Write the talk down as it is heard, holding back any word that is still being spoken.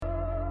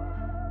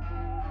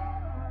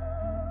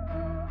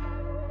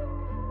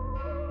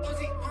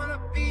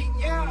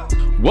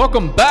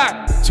Welcome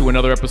back to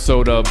another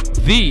episode of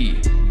the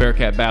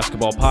Bearcat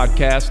Basketball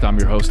Podcast. I'm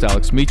your host,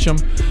 Alex Meacham,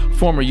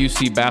 former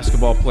UC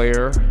basketball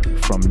player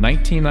from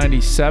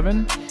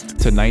 1997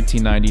 to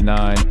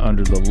 1999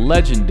 under the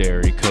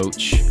legendary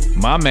coach,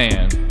 my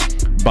man,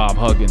 Bob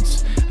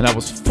Huggins. And I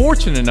was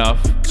fortunate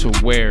enough to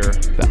wear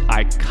the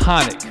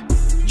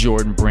iconic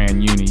Jordan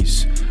Brand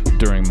unis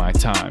during my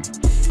time.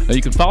 Now,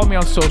 you can follow me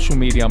on social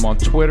media. I'm on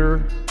Twitter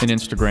and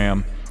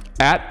Instagram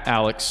at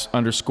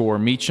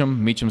Alex_Meacham.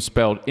 Meacham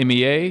spelled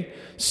M-E-A-C-H-A-M.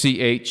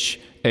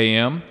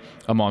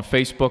 I'm on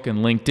Facebook and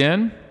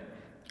LinkedIn,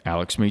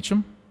 Alex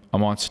Meacham.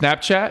 I'm on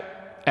Snapchat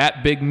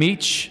at Big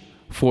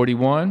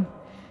Meach41,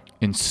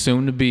 and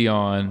soon to be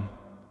on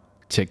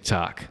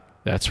TikTok.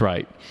 That's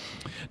right.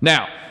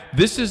 Now,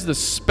 this is the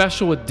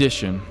special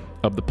edition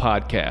of the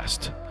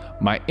podcast,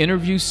 my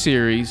interview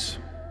series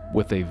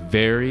with a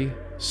very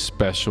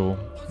special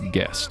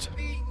guest.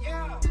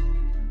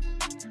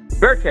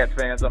 Bearcat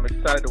fans, I'm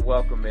excited to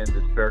welcome in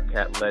this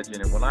Bearcat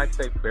legend. And when I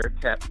say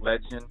Bearcat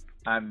legend,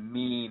 I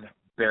mean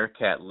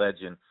Bearcat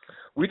legend.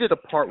 We did a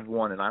part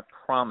one, and I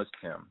promised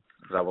him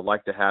that I would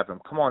like to have him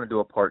come on and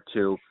do a part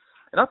two.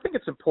 And I think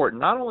it's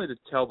important not only to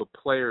tell the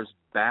players'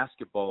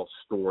 basketball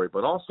story,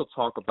 but also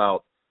talk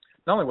about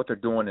not only what they're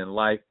doing in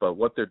life, but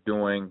what they're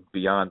doing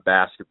beyond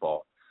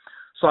basketball.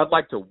 So I'd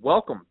like to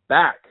welcome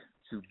back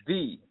to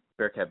the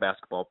Bearcat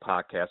Basketball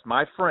Podcast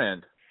my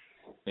friend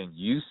and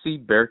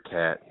UC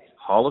Bearcat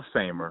Hall of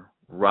Famer,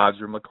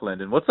 Roger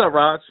McClendon. What's up,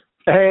 Raj?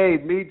 Hey,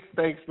 Meach,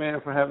 thanks, man,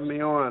 for having me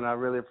on. I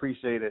really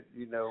appreciate it.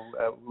 You know,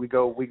 we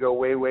go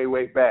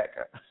way back.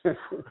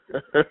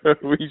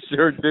 We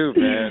sure do,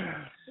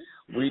 man.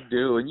 We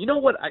do. And you know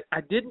what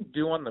I didn't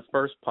do on the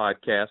first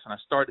podcast, and I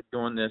started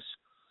doing this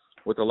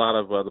with a lot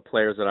of the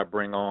players that I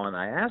bring on.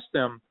 I asked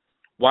them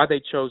why they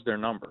chose their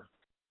number.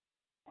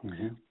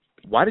 Mm-hmm.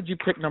 Why did you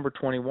pick number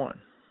 21?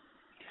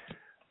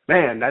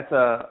 Man, that's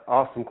an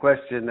awesome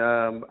question.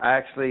 I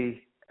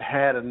actually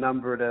had a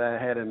number that I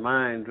had in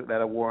mind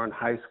that I wore in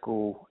high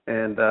school,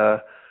 and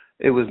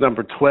it was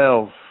number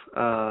 12.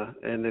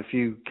 And if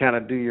you kind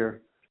of do your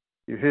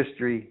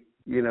history,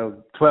 you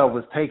know, 12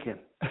 was taken.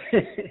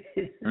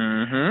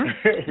 Mm-hmm.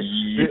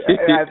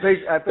 I think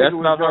it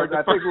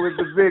was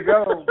the Big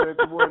O, but it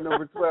wore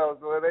number 12,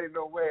 so it ain't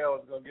no way I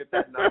was gonna get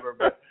that number.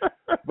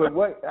 But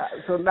what?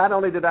 So not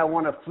only did I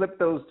want to flip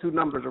those two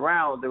numbers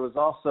around, there was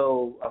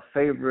also a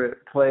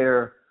favorite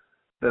player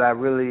that I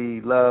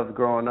really loved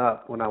growing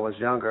up when I was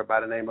younger by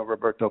the name of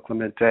Roberto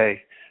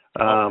Clemente.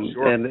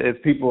 Sure. And if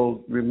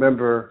people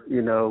remember,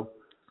 you know,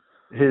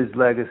 his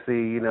legacy,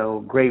 you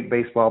know, great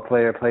baseball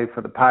player, played for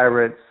the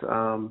Pirates,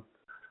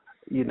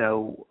 you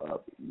know,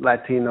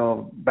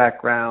 Latino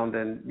background,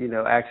 and, you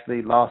know,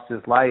 actually lost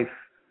his life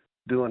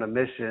doing a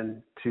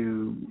mission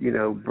to, you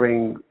know,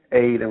 bring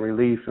aid and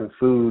relief and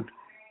food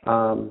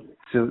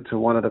to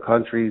one of the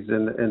countries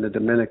in the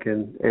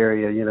Dominican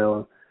area, you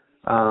know.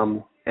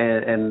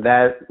 And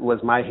that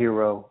was my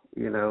hero,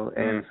 you know,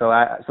 and so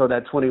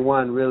that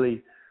 21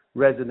 really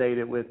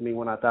resonated with me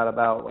when I thought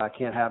about, I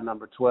can't have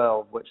number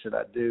 12. What should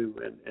I do?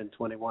 And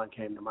 21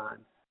 came to mind.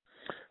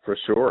 For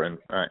sure,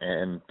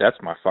 and that's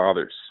my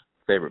father's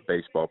favorite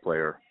baseball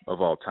player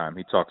of all time.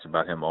 He talks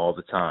about him all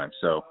the time.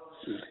 So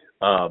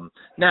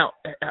now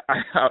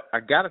I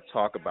got to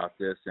talk about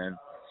this, and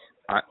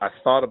I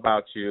thought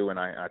about you, and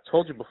I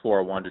told you before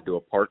I wanted to do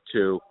a part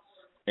two.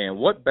 And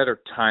what better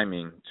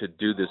timing to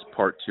do this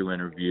part two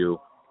interview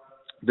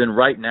than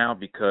right now,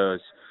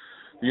 because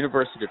the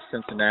University of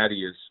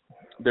Cincinnati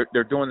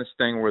they're doing this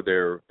thing where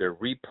they're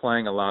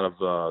replaying a lot of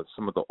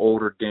some of the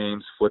older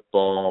games,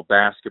 football,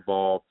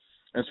 basketball.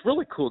 And it's a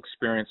really cool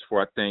experience for,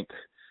 I think,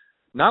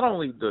 not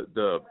only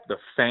the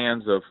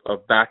fans of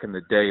back in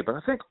the day, but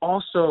I think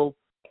also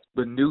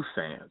the new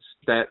fans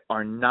that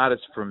are not as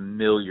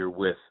familiar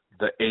with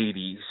the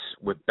 80s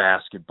with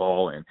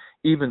basketball and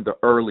even the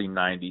early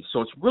 90s.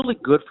 So it's really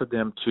good for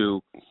them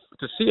to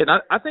see it.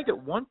 I think at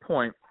one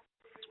point,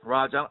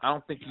 Raj, I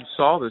don't think you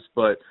saw this,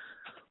 but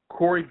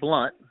Corey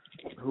Blunt,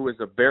 who is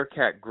a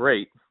Bearcat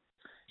great,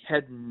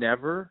 had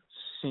never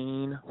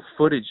seen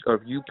footage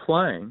of you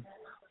playing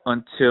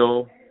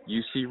until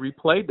UC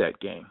replayed that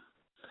game.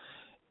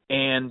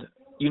 And,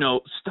 you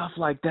know, stuff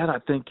like that I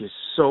think is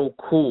so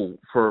cool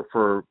for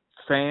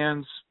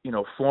fans, you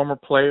know, former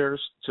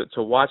players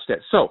to watch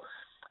that. So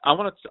I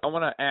want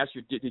to ask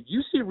you, did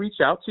UC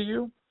reach out to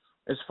you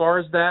as far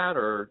as that,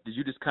 or did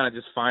you just kind of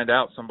just find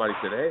out somebody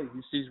said, hey,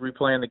 UC's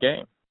replaying the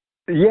game?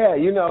 Yeah,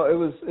 you know,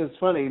 it's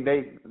funny.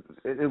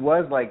 It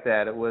was like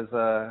that. It was,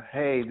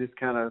 hey, this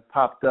kind of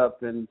popped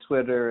up in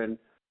Twitter, and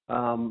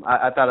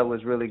I thought it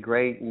was really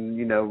great, and,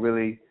 you know,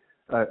 really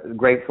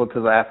grateful to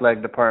the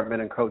athletic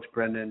department and Coach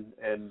Brendan,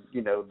 and,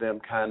 you know, them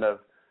kind of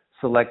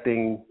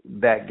selecting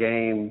that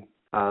game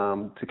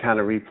to kind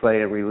of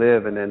replay and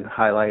relive, and then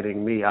highlighting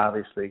me,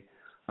 obviously,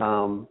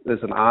 is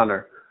an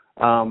honor.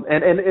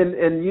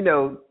 And you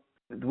know,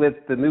 with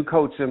the new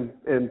coach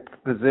in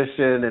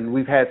position, and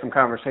we've had some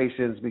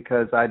conversations,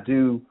 because I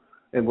do,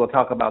 and we'll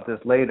talk about this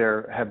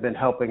later, have been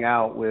helping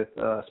out with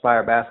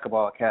Aspire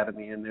Basketball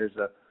Academy, and there's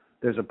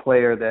there's a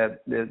player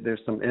that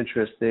there's some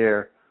interest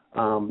there,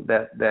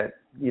 that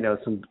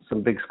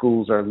some big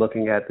schools are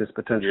looking at this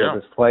potential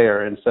of this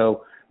player. And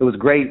so it was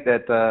great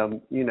that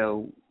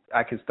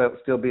I could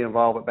still be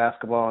involved with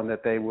basketball, and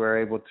that they were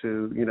able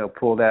to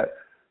pull that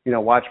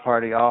watch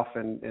party off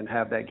and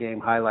have that game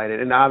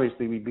highlighted. And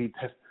obviously we beat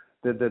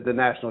the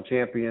national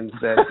champions,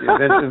 that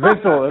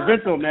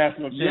eventual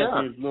national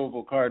champions,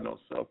 Louisville Cardinals.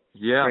 So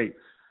great.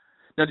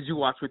 Now, did you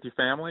watch with your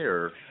family,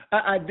 or?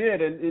 I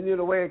did, and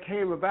the way it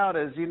came about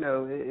is,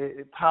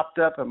 it popped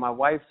up, and my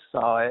wife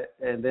saw it,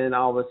 and then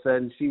all of a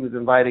sudden she was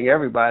inviting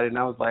everybody, and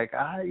I was like,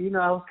 I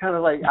was kind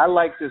of like, I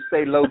like to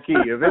stay low key.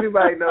 If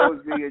anybody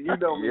knows me, and you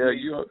know me,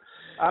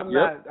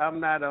 I'm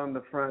not on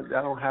the front.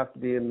 I don't have to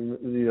be in,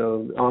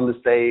 on the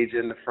stage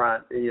in the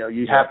front.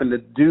 You happen to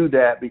do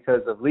that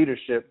because of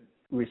leadership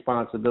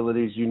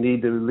responsibilities. You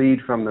need to lead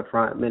from the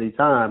front many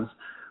times.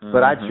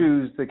 But I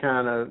choose to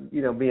kind of,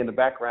 be in the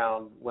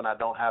background when I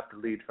don't have to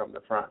lead from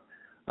the front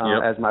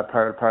as my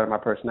part of my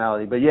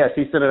personality. But yes,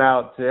 he sent it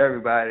out to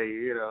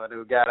everybody, and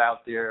it got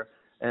out there.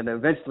 And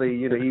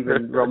eventually,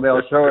 even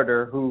Romel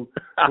Shorter, who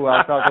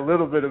I'll talk a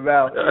little bit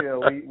about,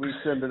 we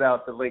sent it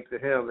out the link to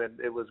him. And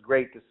it was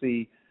great to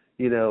see,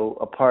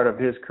 a part of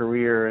his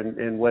career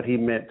and what he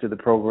meant to the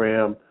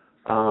program,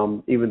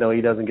 even though he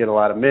doesn't get a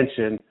lot of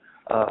mention.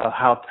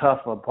 How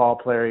tough a ball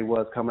player he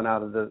was coming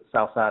out of the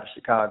south side of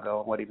Chicago,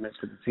 and what he meant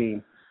to the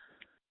team.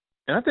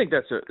 And I think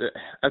that's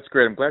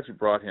great. I'm glad you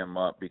brought him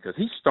up, because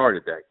he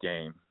started that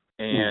game,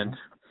 and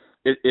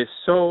it's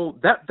so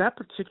that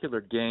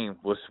particular game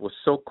was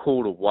so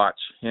cool to watch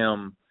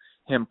him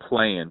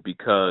playing,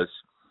 because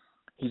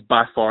he's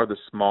by far the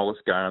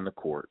smallest guy on the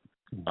court.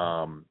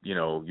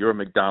 You're a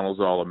McDonald's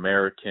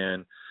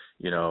All-American.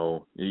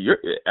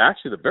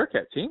 Actually the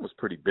Bearcat team was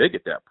pretty big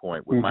at that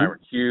point with Myron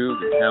Hughes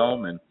and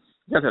Helm, and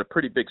you guys had a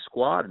pretty big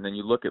squad. And then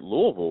you look at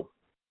Louisville,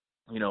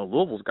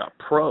 Louisville's got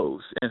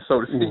pros. And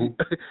so to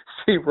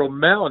see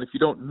Romel, and if you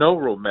don't know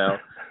Romel,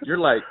 you're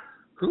like,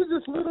 who's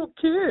this little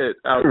kid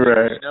out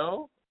there,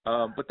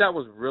 But that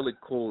was really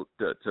cool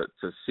to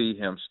see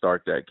him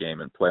start that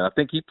game and play. And I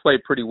think he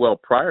played pretty well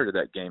prior to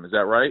that game. Is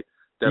that right?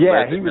 He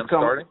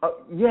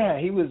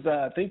was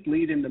I think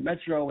leading the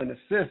Metro in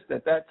assists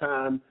at that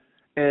time,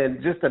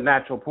 and just a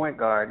natural point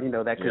guard,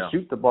 that could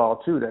shoot the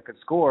ball too, that could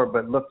score,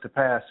 but look to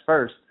pass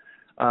first.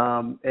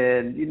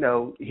 And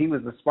he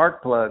was the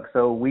spark plug,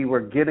 so we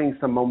were getting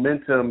some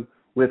momentum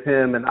with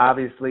him, and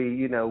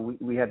obviously,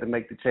 we had to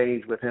make the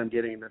change with him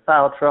getting into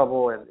foul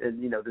trouble and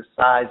this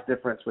size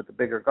difference with the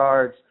bigger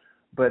guards.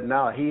 But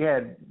no, he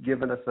had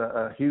given us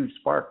a huge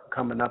spark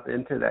coming up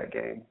into that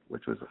game,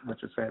 which was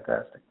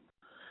fantastic.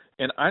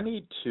 And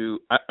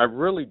I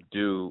really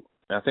do,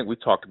 I think we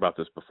talked about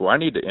this before, I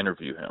need to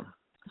interview him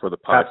for the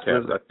podcast.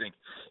 Absolutely. I think.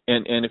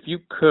 And if you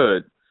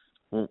could,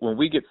 when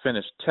we get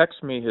finished,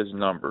 text me his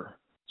number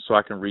so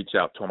I can reach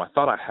out to him. I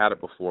thought I had it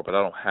before, but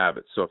I don't have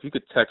it. So if you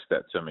could text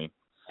that to me,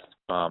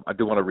 I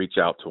do want to reach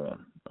out to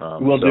him.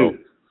 Will do.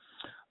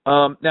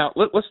 Now,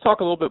 let's talk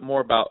a little bit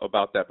more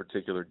about that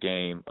particular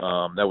game.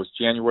 That was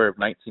January of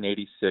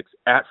 1986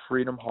 at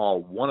Freedom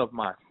Hall, one of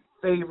my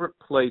favorite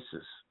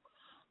places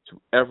to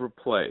ever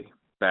play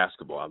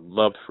basketball. I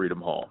loved Freedom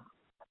Hall.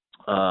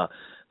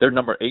 They're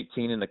number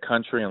 18 in the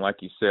country, and like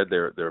you said,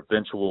 they're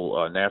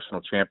eventual national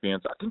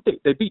champions. I think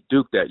they beat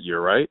Duke that year,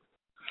 right?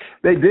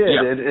 They did.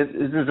 Yeah.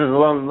 It's just a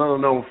little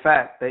known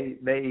fact. They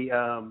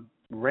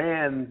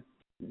ran.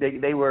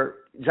 They were,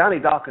 Johnny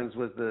Dawkins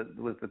was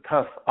the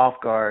tough off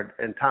guard,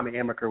 and Tommy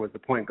Amaker was the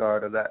point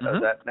guard of that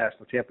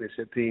national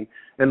championship team.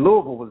 And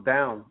Louisville was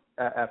down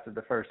after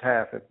the first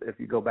half. If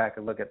you go back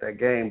and look at that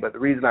game, but the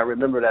reason I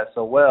remember that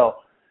so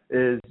well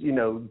is,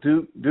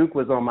 Duke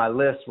was on my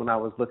list when I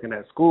was looking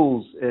at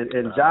schools,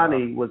 and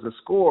Johnny was a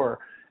scorer.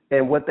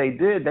 And what they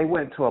did, they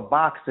went to a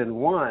box and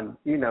won.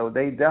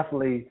 They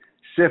definitely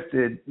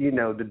shifted,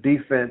 the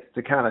defense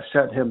to kind of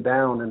shut him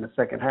down in the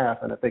second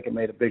half, and I think it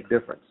made a big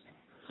difference.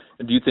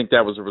 And do you think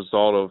that was a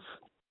result of,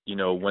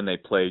 when they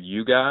played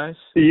you guys?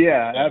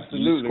 Yeah,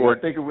 absolutely. I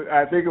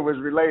think it was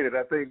related.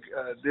 I think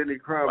Denny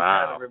Crum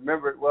kind of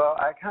remembered. Well,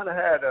 I kind of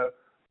had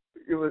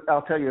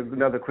I'll tell you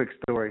another quick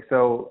story.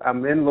 So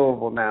I'm in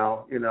Louisville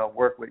now,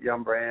 work with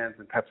Yum Brands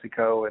and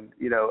PepsiCo, and,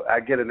 I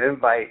get an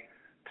invite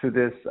to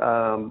this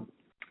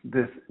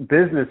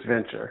business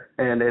venture,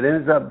 and it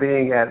ends up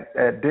being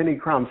at Denny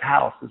Crum's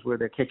house is where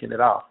they're kicking it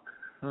off.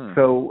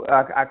 So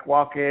I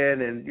walk in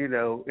and,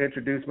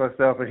 introduce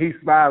myself, and he's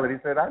smiling. He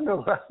said, I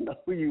know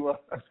who you are.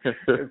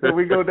 And so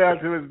we go down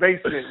to his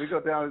basement.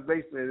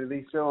 And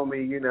he's showing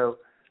me,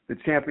 the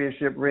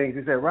championship rings.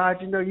 He said,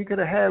 Rod, you could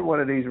have had one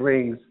of these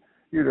rings,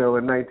 in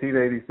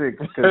 1986,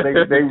 because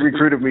they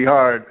recruited me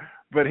hard.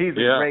 But he's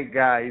a great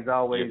guy. He's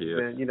always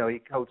been, he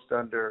coached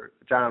under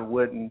John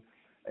Wooden.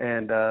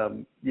 And,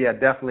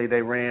 definitely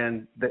they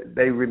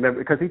remember,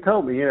 because he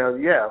told me,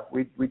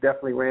 we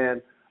definitely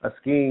ran a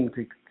scheme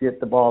to get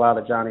the ball out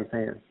of Johnny's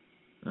hands.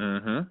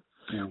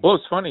 Mm-hmm. Yeah. Well,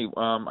 it's funny.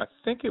 I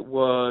think it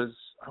was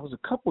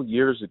a couple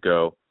years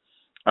ago.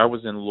 I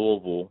was in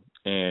Louisville,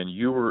 and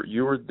you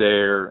were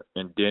there,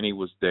 and Denny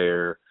was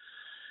there,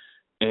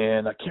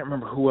 and I can't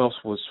remember who else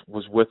was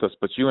with us,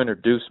 but you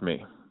introduced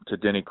me to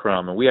Denny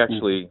Crum, and we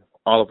actually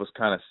all of us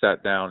kind of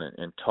sat down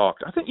and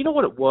talked. I think you know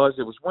what it was.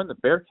 It was when the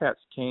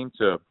Bearcats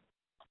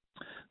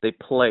they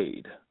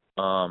played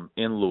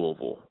in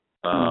Louisville,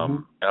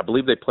 and I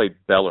believe they played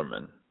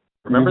Bellarmine.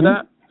 Remember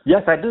that?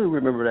 Yes, I do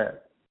remember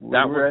that. We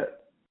were at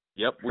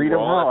Freedom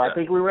Hall. I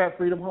think we were at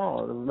Freedom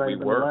Hall. It was maybe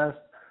the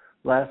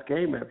last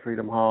game at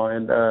Freedom Hall.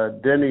 And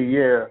Denny,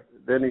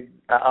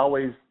 I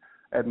always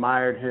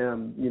admired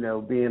him, you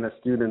know, being a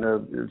student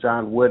of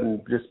John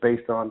Wooden just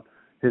based on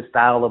his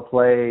style of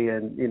play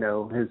and, you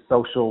know, his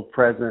social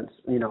presence,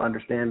 you know,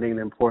 understanding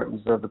the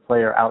importance of the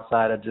player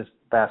outside of just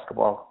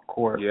basketball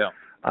court. Yeah.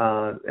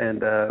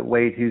 And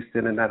Wade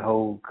Houston and that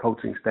whole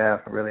coaching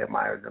staff, I really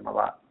admired them a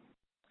lot.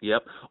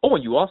 Yep. Oh,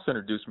 and you also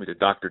introduced me to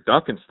Dr.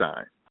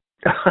 Dunkenstein.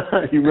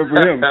 You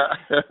remember him?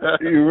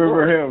 You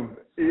remember him?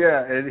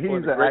 Yeah, and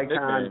he's an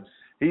icon. Nicknames.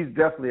 He's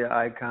definitely an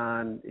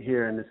icon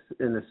here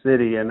in the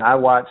city. And I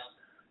watched,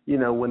 you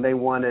know, when they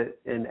won it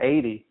in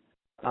 '80.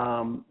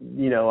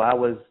 You know, I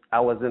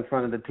was in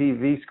front of the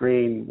TV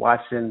screen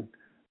watching,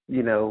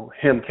 you know,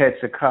 him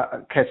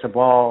catch a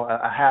ball,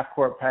 a half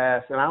court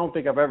pass, and I don't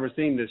think I've ever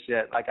seen this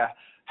yet. Like a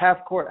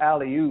half court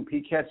alley oop,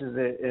 he catches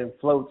it and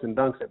floats and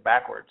dunks it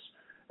backwards.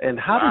 And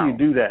how do you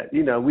do that?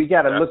 You know, we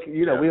got to look.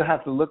 You know, we'll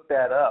have to look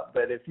that up.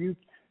 But if you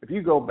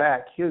go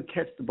back, he'll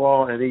catch the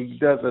ball and he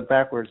does a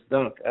backwards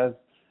dunk as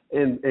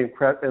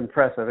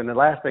impressive. And the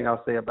last thing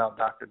I'll say about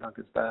Dr.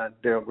 Dunkenstein,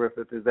 Daryl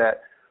Griffith, is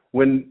that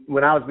when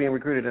I was being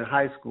recruited in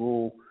high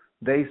school,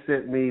 they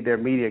sent me their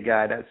media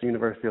guide at the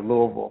University of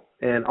Louisville,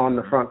 and on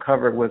the front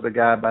cover was a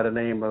guy by the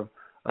name of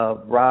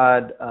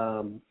Rod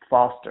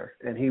Foster,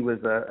 and he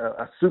was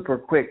a super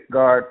quick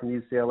guard from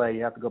UCLA.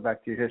 You have to go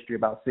back to your history,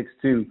 about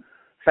 6'2",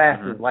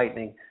 fast as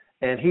lightning,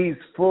 and he's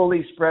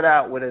fully spread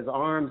out with his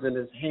arms and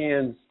his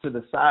hands to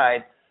the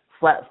side,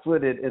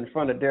 flat-footed in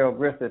front of Daryl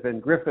Griffith,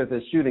 and Griffith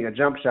is shooting a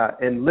jump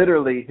shot, and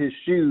literally his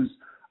shoes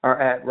are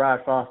at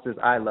Rod Foster's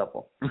eye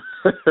level.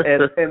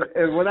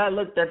 and when I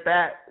looked at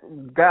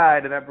that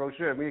guide and that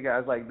brochure, me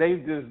guys like they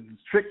just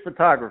trick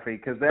photography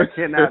because that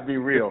cannot be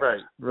real. Right.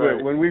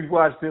 But when we've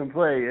watched him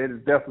play, it is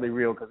definitely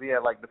real because he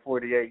had like the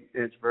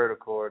 48-inch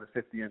vertical or the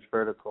 50-inch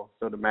vertical,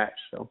 so to match.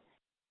 So.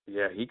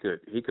 Yeah, he could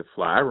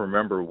fly. I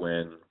remember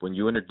when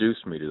you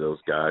introduced me to those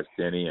guys,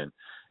 Denny and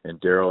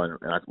Daryl,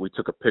 and we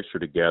took a picture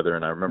together,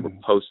 and I remember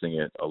posting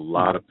it. A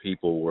lot of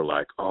people were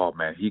like, "Oh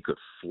man, he could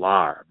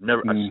fly."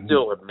 I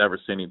still have never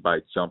seen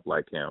anybody jump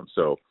like him.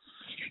 So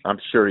I'm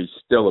sure he's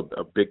still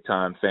a big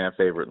time fan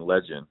favorite and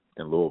legend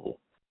in Louisville.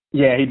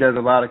 Yeah, he does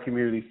a lot of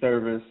community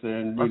service,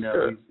 and you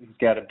know he's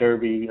got a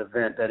derby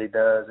event that he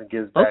does and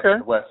gives back to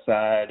the West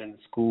Side and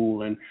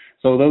school, and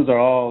so those are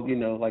all, you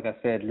know, like I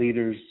said,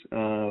 leaders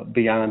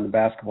beyond the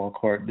basketball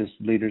court, just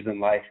leaders in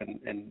life,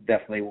 and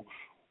definitely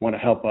want to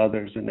help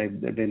others, and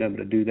they've been able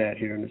to do that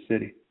here in the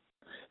city.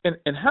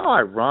 And how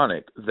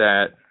ironic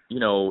that, you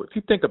know, if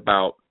you think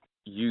about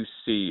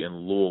UC and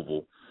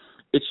Louisville,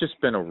 it's just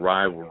been a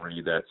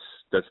rivalry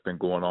that's been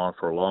going on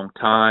for a long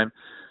time.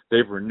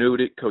 They've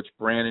renewed it. Coach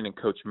Brandon and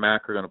Coach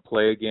Mack are going to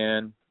play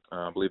again.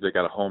 I believe they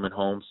got a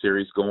home-and-home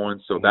series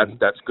going, so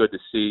that's good to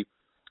see.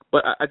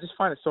 But I just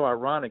find it so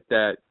ironic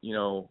that, you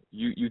know,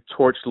 you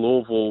torched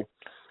Louisville,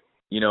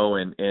 you know,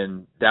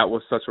 and that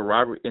was such a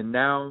rivalry, and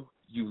now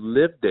you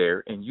live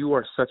there, and you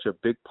are such a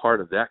big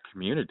part of that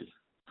community.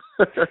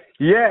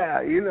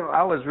 Yeah, you know,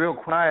 I was real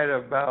quiet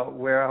about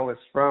where I was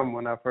from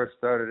when I first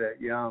started at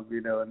Young,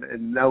 you know,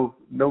 and no,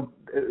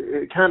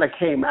 it kind of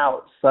came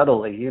out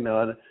subtly, you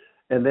know,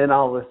 and then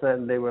all of a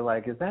sudden they were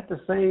like, "Is that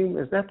the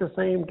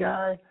same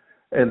guy?"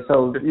 And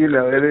so, you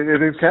know,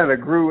 it kind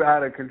of grew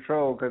out of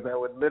control because I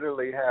would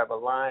literally have a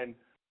line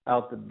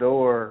out the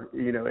door,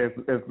 you know, if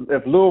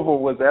Louisville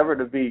was ever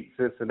to beat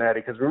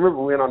Cincinnati, because remember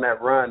we went on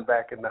that run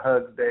back in the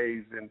Hugs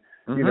days, and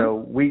you know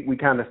we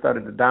kind of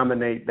started to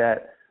dominate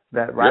that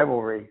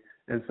rivalry,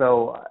 and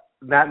so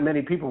not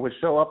many people would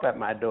show up at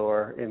my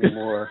door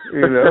anymore,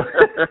 you know.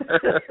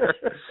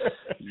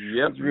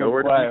 Yep,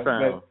 nowhere to be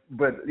found.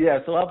 But yeah,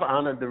 so I've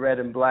honored the red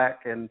and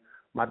black, and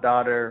my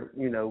daughter,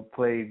 you know,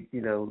 played,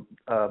 you know,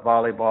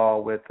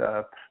 volleyball with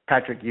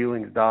Patrick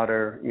Ewing's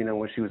daughter, you know,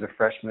 when she was a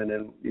freshman,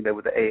 and you know,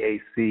 with the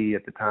AAC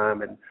at the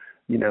time, and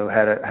you know,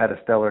 had a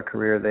stellar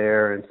career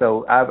there. And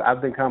so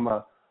I've become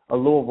a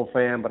Louisville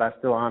fan, but I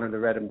still honor the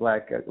red and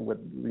black with,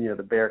 you know,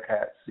 the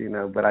Bearcats, you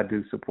know, but I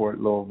do support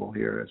Louisville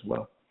here as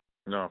well.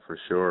 No, for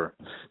sure.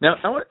 Now,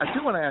 I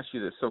do want to ask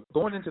you this. So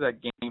going into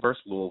that game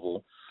versus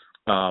Louisville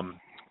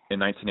in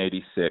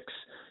 1986,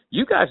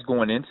 you guys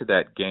going into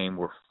that game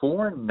were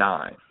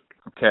 4-9,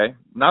 okay?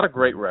 Not a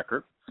great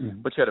record,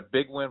 but you had a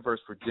big win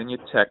versus Virginia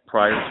Tech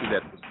prior to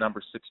that, was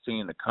number 16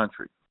 in the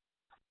country.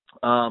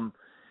 And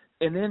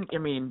then, I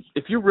mean,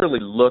 if you really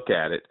look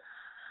at it,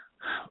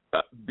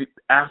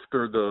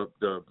 after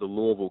the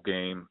Louisville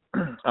game,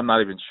 I'm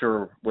not even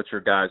sure what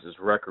your guys'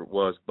 record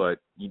was, but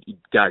you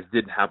guys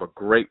didn't have a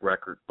great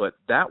record. But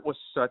that was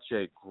such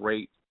a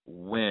great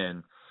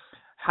win.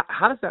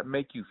 How does that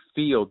make you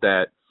feel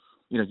that,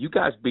 you know, you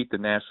guys beat the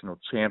national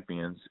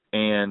champions,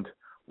 and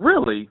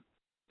really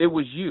it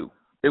was you.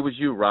 It was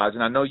you, Raj.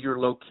 And I know you're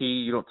low key.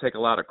 You don't take a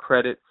lot of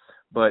credit,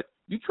 but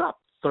you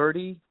dropped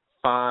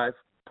 35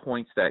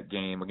 points that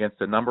game against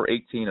the number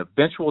 18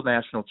 eventual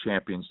national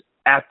champions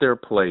at their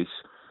place.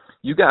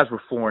 You guys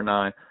were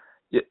 4-9.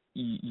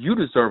 You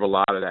deserve a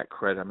lot of that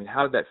credit. I mean,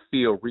 how did that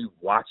feel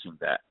rewatching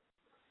that?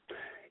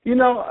 You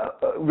know,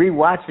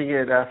 rewatching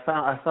it,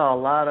 I saw a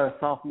lot of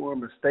sophomore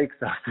mistakes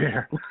out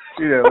there.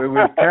 You know,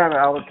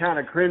 I was kind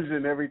of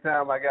cringing every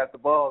time I got the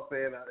ball,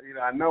 saying,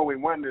 I know we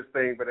won this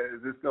thing, but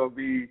is this going to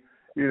be,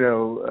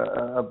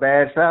 a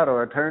bad shot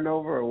or a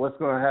turnover, or what's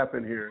going to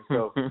happen here?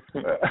 So,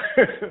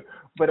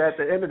 but at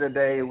the end of the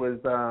day, it was,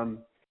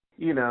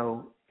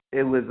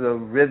 it was a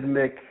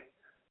rhythmic,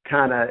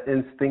 kind of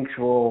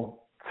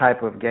instinctual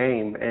type of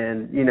game.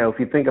 And, if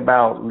you think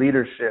about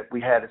leadership, we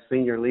had a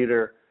senior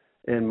leader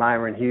in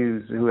Myron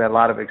Hughes, who had a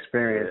lot of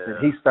experience, and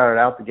he started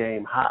out the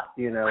game hot,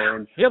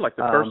 and he had like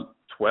the first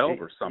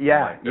 12 or something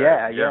like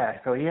that. Yeah.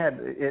 So he had,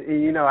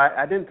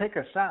 I didn't take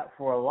a shot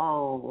for a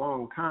long,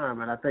 long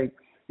time, and I think,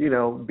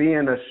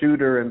 being a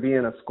shooter and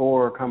being a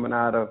scorer coming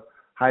out of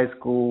high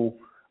school,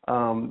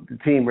 the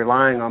team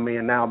relying on me,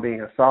 and now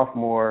being a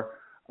sophomore,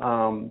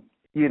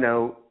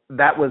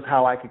 that was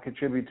how I could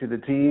contribute to the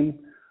team,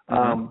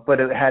 but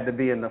it had to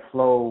be in the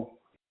flow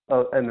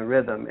and the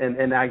rhythm,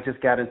 and I just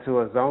got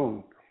into a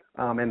zone.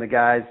 And the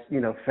guys,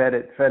 fed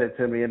it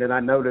to me. And then I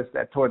noticed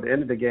that toward the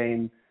end of the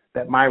game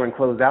that Myron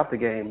closed out the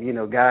game.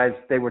 Guys,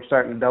 they were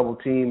starting to double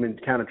team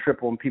and kind of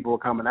triple when people were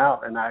coming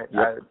out. And I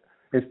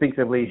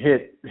instinctively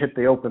hit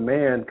the open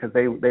man because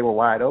they were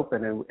wide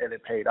open, and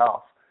it paid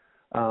off.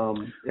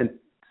 And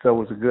so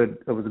it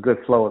was a good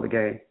flow of the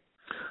game.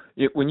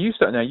 When you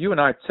start, now you and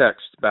I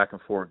text back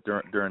and forth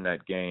during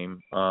that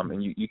game,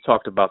 and you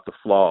talked about the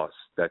flaws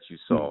that you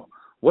saw.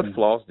 What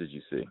flaws did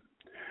you see?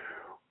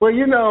 Well,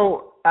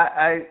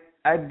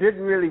 I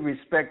didn't really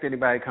respect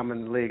anybody coming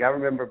in the league. I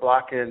remember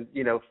blocking,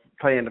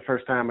 playing the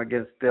first time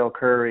against Dell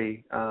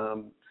Curry,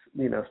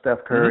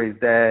 Steph Curry's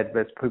dad,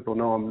 but people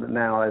know him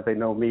now as they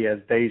know me as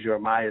Deja or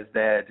Maya's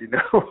dad,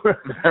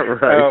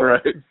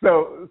 Right.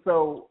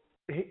 So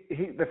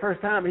he the first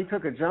time he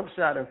took a jump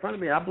shot in front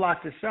of me, I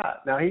blocked his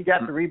shot. Now he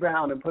got the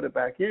rebound and put it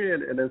back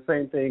in, and the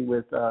same thing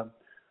with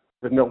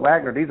Milt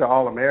Wagner. These are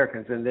all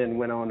Americans, and then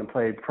went on and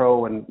played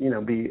pro and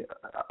be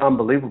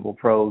unbelievable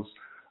pros.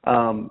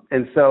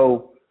 And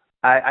so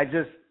I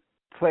just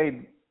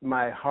played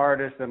my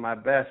hardest and my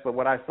best, but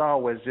what I saw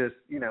was just,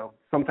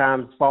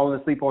 sometimes falling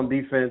asleep on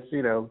defense,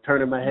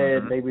 turning my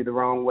head maybe the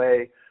wrong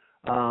way,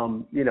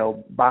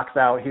 box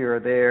out here or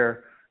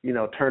there,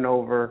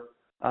 turnover,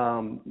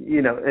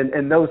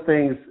 and those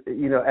things,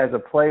 as a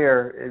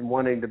player and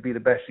wanting to be the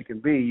best you can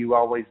be, you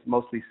always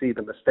mostly see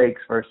the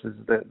mistakes versus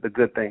the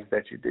good things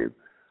that you do.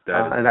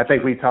 And I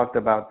think we talked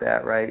about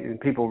that, right? And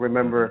people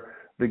remember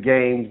the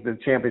games, the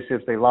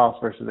championships they lost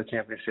versus the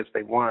championships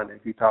they won.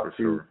 If you talk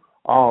to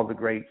all the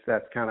greats,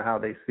 that's kind of how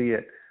they see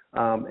it.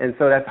 And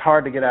so that's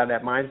hard to get out of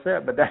that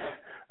mindset, but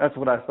that's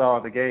what I saw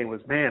in the game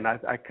was, man,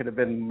 I could have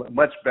been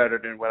much better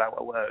than what I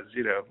was,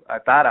 I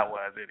thought I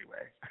was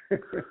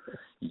anyway.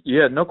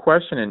 Yeah, no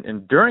question.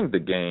 And during the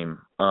game,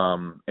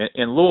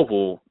 in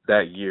Louisville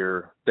that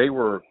year, they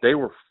were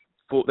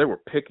full, they were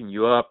picking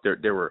you up.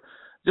 They were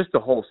just the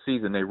whole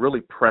season, they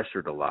really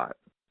pressured a lot.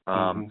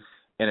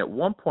 And at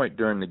one point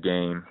during the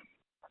game,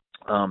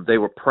 they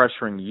were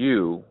pressuring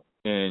you,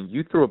 and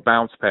you threw a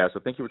bounce pass. I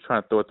think you were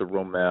trying to throw it to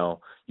Romel.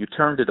 You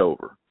turned it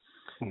over.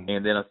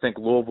 And then I think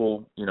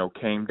Louisville,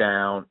 came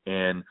down,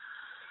 and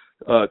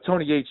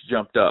Tony Yates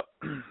jumped up,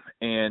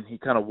 and he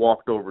kind of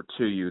walked over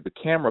to you. The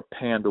camera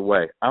panned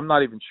away. I'm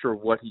not even sure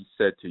what he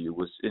said to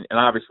you. And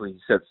obviously he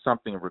said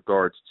something in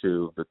regards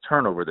to the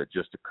turnover that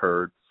just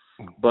occurred.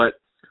 But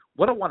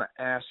what I want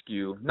to ask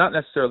you, not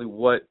necessarily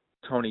what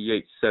Tony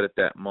Yates said at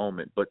that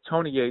moment, but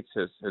Tony Yates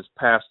has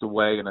passed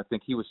away, and I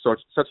think he was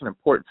such an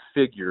important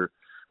figure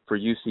for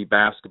UC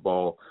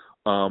basketball.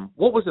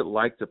 What was it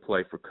like to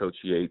play for Coach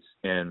Yates,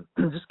 and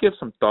just give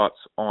some thoughts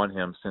on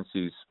him since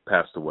he's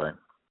passed away?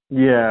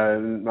 Yeah,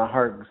 and my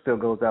heart still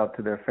goes out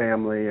to their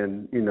family,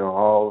 and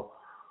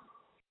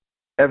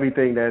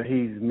everything that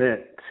he's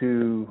meant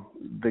to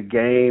the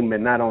game,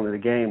 and not only the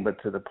game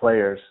but to the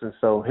players. And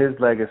so his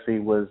legacy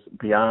was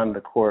beyond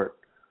the court.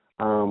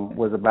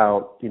 Was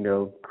about,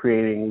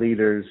 creating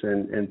leaders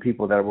and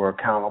people that were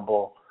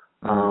accountable.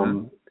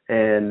 And,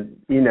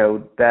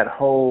 that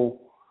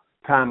whole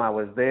time I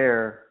was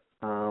there,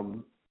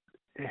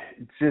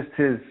 just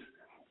his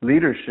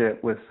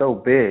leadership was so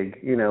big,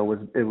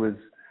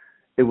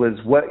 it was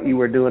what you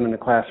were doing in the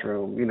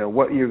classroom,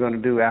 what you're going to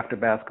do after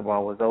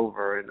basketball was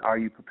over. And are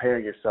you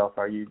preparing yourself?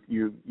 Are you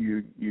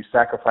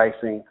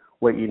sacrificing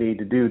what you need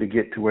to do to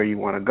get to where you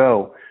want to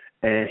go?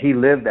 And he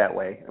lived that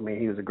way. I mean,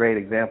 he was a great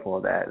example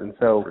of that. And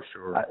so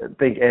I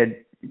think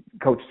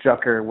Coach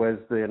Chucker was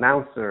the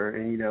announcer,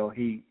 and,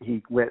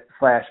 he went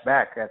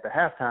flashback at the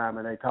halftime,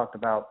 and they talked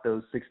about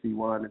those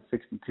 61 and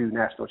 62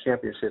 national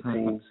championship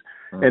teams.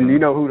 And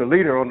who the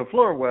leader on the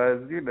floor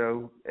was,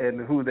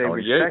 and who they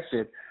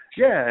respected. Yes.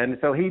 Yeah, and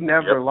so he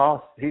never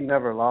lost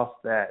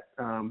that.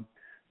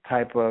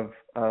 type of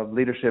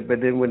leadership.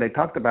 But then when they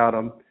talked about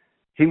him,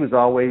 he was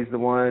always the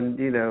one,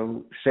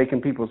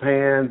 shaking people's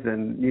hands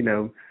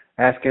and,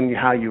 asking you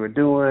how you were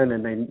doing,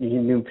 and then he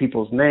knew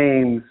people's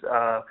names.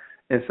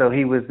 And so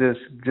he was this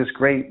just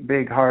great,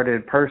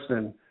 big-hearted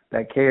person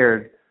that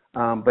cared.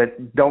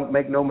 But don't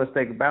make no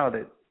mistake about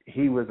it,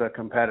 he was a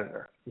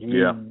competitor.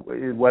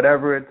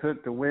 Whatever it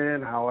took to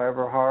win,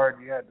 however hard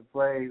you had to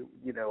play,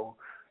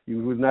 he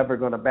was never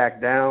going to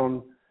back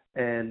down.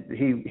 And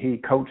he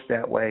coached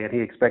that way, and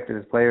he expected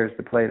his players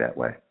to play that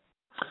way.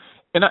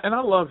 And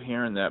I love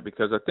hearing that,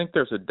 because I think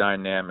there's a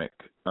dynamic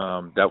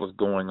that was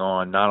going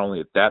on not only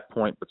at that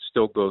point but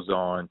still goes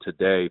on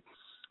today.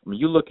 I mean,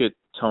 you look at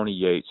Tony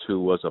Yates,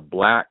 who was a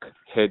black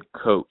head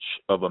coach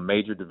of a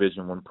major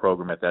Division I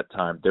program at that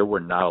time. There were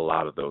not a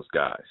lot of those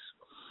guys.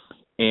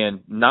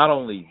 And not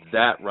only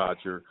that,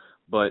 Roger,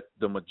 but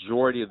the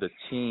majority of the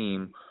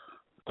team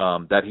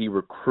that he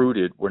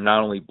recruited were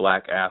not only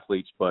black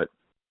athletes, but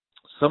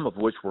some of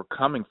which were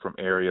coming from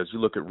areas. You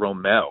look at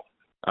Romel.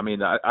 I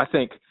mean, I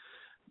think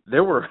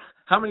there were –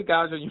 how many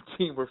guys on your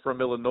team were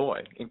from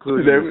Illinois,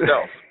 including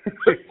yourself?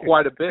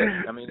 Quite a bit.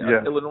 I mean,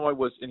 Illinois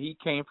was – and he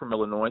came from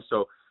Illinois,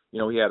 so,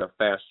 he had a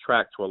fast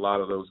track to a lot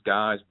of those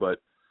guys. But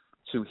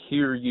to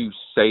hear you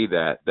say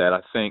that I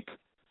think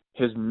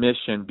his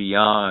mission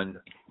beyond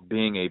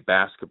being a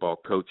basketball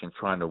coach and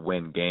trying to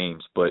win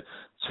games, but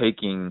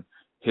taking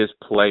his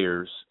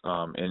players,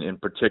 and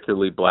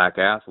particularly black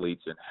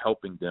athletes, and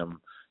helping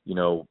them,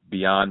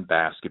 beyond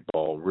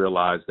basketball,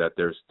 realize that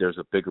there's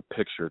a bigger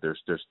picture.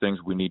 There's things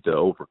we need to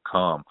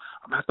overcome.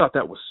 I thought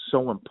that was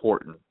so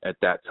important at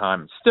that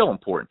time, and still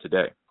important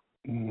today.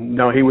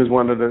 No, he was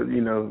one of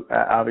the,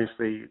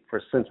 obviously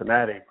for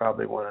Cincinnati,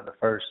 probably one of the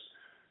first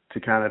to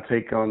kind of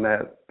take on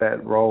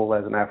that role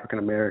as an African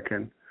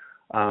American.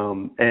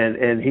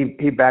 And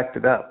he backed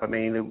it up. I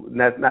mean,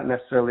 not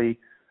necessarily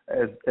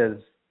as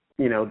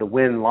the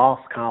win-loss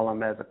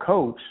column as a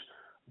coach,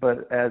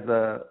 but as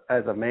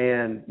a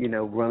man,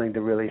 willing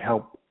to really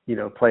help,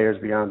 players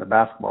beyond the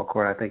basketball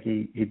court. I think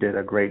he did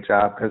a great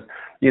job, because,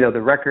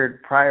 the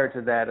record prior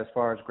to that, as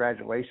far as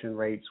graduation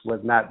rates,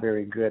 was not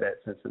very good at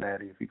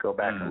Cincinnati, if you go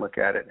back and look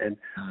at it. And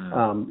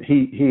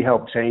he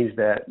helped change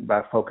that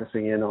by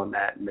focusing in on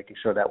that and making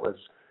sure that was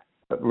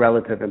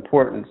relative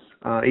importance,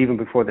 even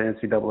before the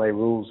NCAA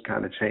rules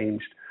kind of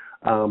changed.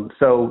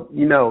 So,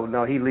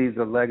 he leaves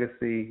a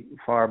legacy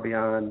far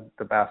beyond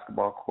the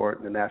basketball court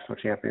and the national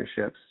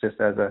championships, just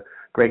as a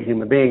great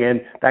human being. And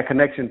that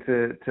connection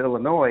to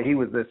Illinois, he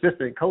was the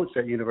assistant coach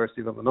at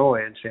University of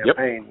Illinois in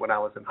Champaign when I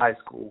was in high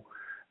school.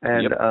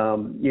 And,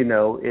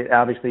 it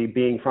obviously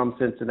being from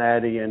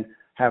Cincinnati and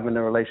having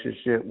a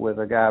relationship with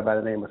a guy by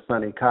the name of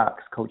Sonny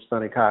Cox, Coach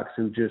Sonny Cox,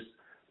 who just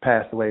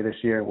passed away this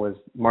year, was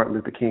Martin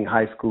Luther King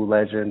High School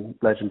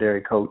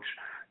legendary coach.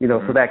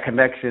 So that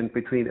connection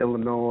between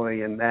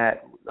Illinois and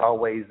that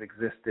always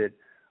existed,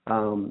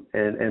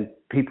 and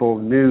people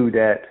knew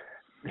that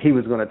he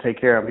was going to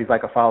take care of him. He's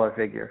like a father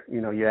figure.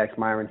 You ask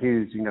Myron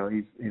Hughes,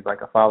 he's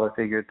like a father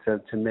figure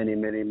to many,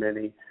 many,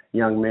 many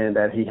young men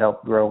that he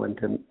helped grow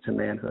into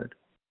manhood.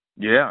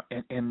 Yeah,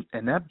 and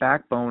that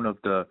backbone of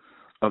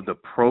the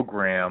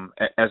program,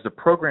 as the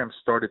program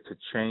started to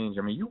change,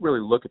 I mean, you really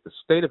look at the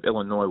state of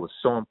Illinois was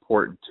so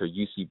important to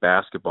UC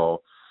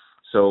basketball.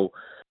 So,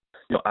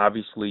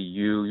 obviously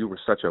you were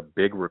such a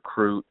big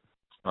recruit,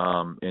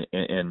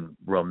 in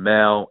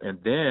Romel, and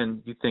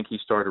then you think he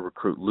started to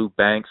recruit Lou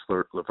Banks,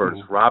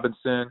 Lavertus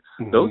Robinson.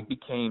 Mm-hmm. Those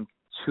became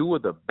two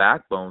of the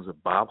backbones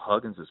of Bob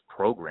Huggins'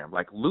 program.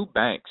 Like, Lou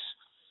Banks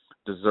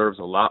deserves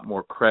a lot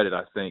more credit,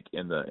 I think,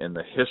 in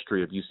the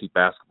history of UC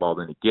basketball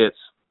than he gets.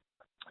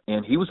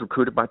 And he was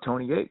recruited by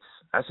Tony Yates.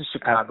 That's a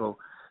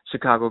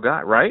Chicago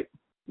guy, right?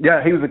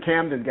 Yeah, he was a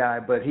Camden guy,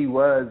 but he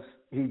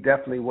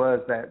definitely was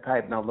that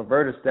type. Now,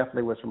 Lavertus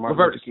definitely was from Martin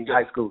Luther King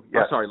High School.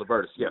 Yes. Oh, sorry,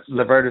 Lavertus, yes.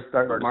 Lavertus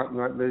started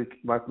Martin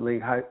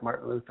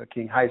Luther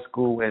King High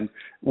School and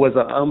was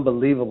an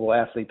unbelievable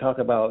athlete. Talk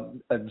about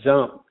a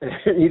jump.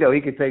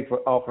 He could take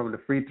off from the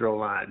free throw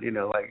line,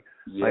 like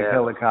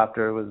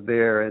helicopter was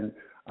there. And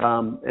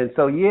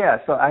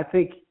so I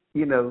think,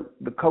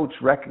 the coach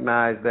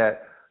recognized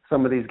that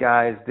some of these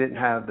guys didn't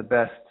have the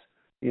best,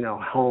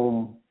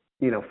 home,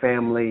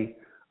 family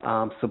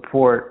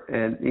support,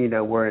 and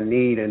were in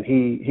need, and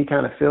he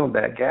kind of filled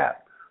that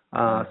gap.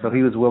 So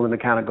he was willing to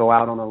kind of go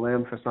out on a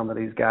limb for some of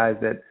these guys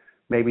that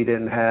maybe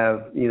didn't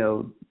have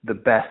the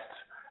best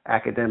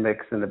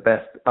academics and the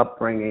best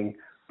upbringing,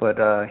 but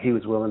he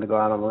was willing to go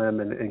out on a limb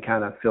and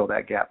kind of fill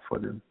that gap for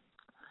them.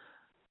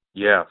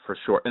 Yeah, for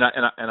sure. And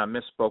I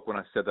misspoke when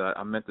I said that.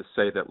 I meant to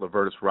say that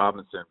Lavertus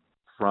Robinson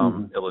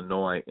from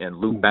Illinois and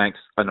Lou Banks,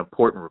 an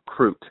important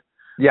recruit.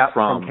 Yeah,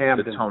 from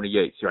Camden. The Tony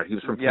Yates, right? He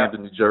was from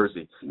Camden, New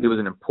Jersey. He was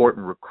an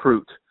important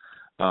recruit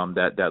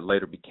that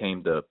later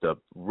became the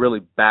really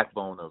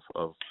backbone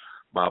of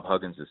Bob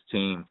Huggins'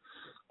 team.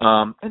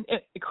 And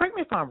correct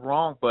me if I'm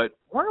wrong, but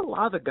weren't a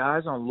lot of the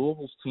guys on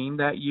Louisville's team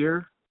that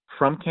year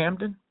from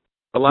Camden?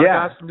 A lot of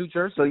guys from New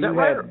Jersey? So you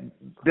had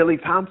Billy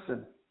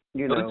Thompson.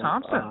 Billy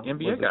Thompson,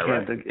 NBA guy,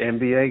 right?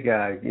 NBA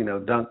guy,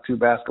 dunked 2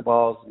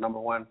 basketballs,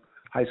 #1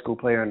 high school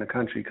player in the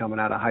country coming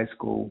out of high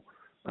school,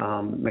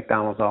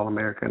 McDonald's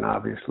All-American,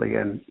 obviously.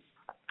 And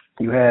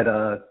you had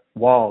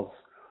Walls,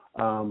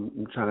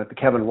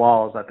 Kevin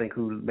Walls, I think,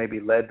 who maybe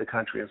led the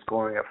country in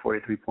scoring at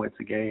 43 points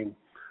a game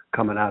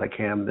coming out of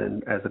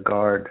Camden as a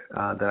guard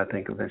that I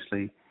think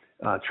eventually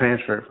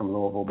transferred from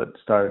Louisville but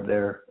started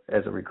there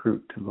as a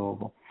recruit to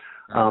Louisville.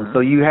 So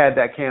you had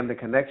that Camden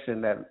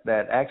connection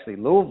that actually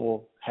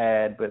Louisville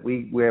had, but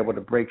we were able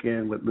to break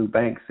in with Lou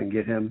Banks and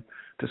get him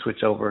to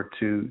switch over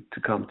to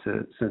come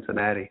to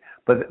Cincinnati.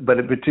 But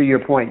to your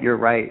point, you're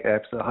right,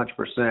 absolutely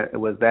 100%. It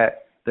was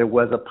that there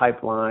was a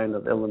pipeline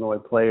of Illinois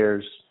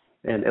players,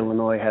 and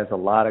Illinois has a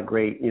lot of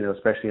great,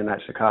 especially in that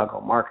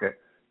Chicago market,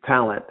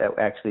 talent that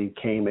actually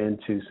came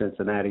into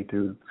Cincinnati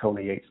through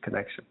Tony Yates'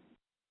 connection.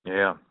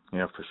 Yeah,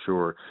 for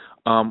sure.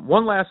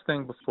 One last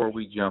thing before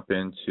we jump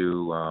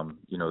into,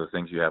 the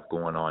things you have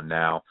going on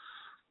now.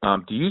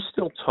 Do you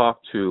still talk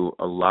to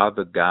a lot of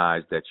the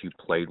guys that you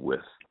played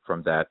with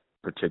from that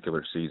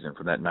particular season,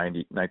 from that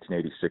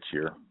 1986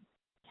 year?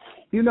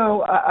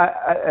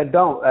 I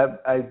don't.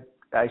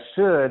 I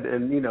should,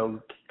 and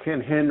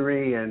Ken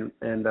Henry and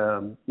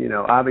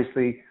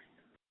obviously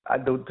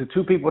the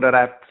two people that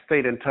I've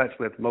stayed in touch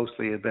with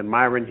mostly have been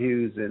Myron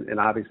Hughes and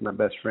obviously my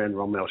best friend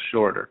Romel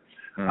Shorter.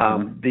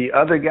 The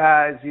other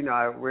guys,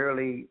 I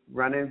rarely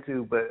run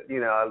into, but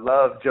I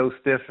love Joe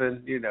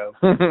Stiffen.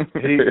 Jumpin'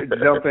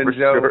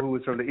 Joe, sure, who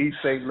was from the East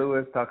St.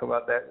 Louis. Talk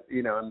about that.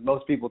 And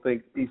most people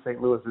think East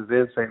St. Louis is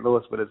in St.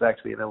 Louis, but it's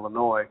actually in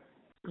Illinois.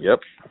 Yep.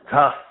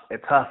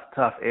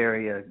 Tough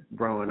area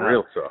growing up.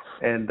 Real tough.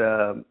 And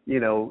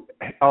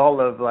all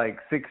of like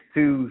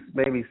 6'2",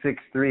 maybe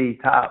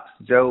 6'3" tops.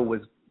 Joe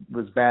was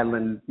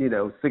battling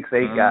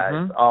 6'8"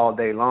 guys all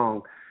day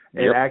long,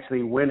 and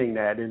actually winning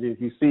that. And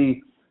if you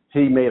see,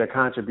 he made a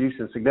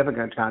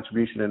significant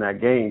contribution in that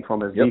game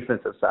from his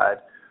defensive side,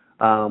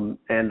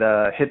 and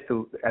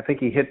I think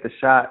he hit the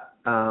shot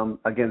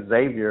against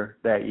Xavier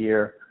that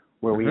year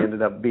where we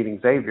ended up beating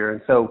Xavier.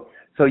 And so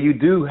you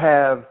do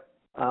have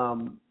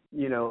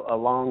a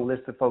long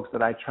list of folks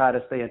that I try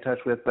to stay in touch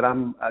with, but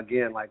I'm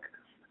again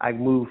I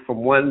move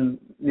from one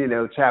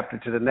chapter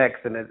to the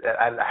next, and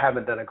I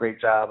haven't done a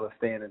great job of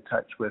staying in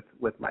touch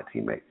with my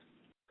teammates.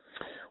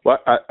 Well,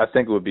 I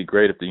think it would be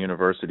great if the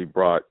university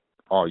brought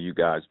all you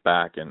guys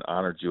back and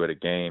honored you at a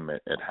game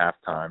at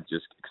halftime,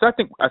 just because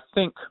I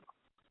think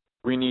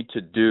we need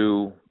to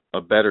do a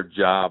better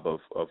job of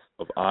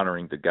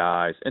honoring the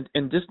guys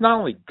and just not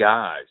only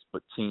guys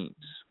but teams,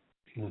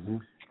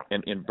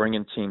 and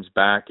bringing teams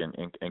back and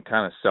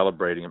kind of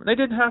celebrating them. And they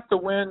didn't have to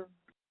win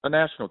a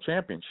national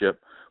championship,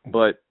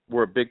 but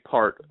were a big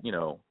part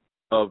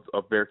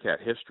of Bearcat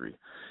history.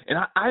 And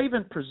I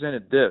even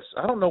presented this.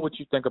 I don't know what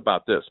you think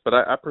about this, but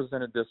I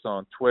presented this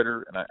on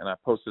Twitter and I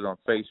posted it on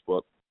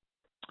Facebook.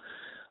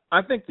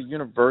 I think the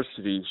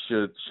university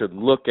should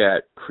look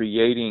at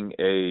creating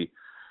if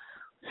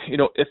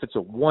it's a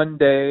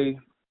 1-day,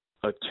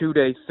 a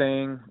 2-day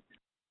thing,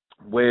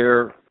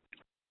 where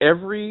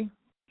every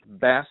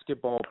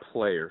basketball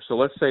player, so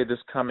let's say this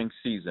coming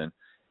season,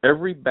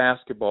 every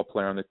basketball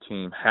player on the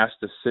team has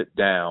to sit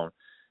down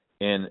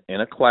in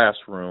a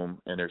classroom,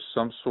 and there's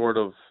some sort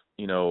of,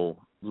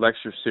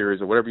 lecture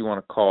series or whatever you want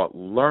to call it,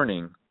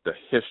 learning the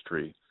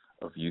history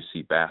of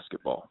UC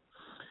basketball.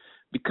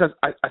 Because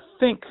I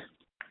think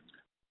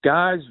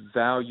guys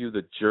value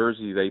the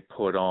jersey they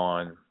put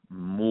on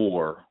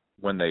more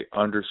when they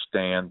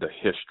understand the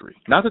history.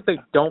 Not that they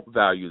don't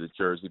value the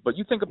jersey, but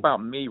you think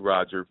about me,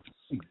 Roger.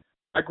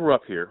 I grew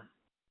up here.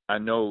 I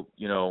know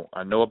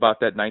about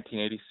that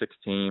 1986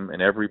 team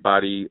and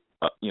everybody,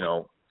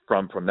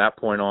 from that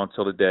point on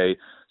till today.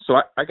 So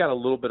I got a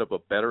little bit of a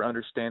better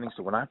understanding.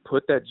 So when I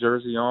put that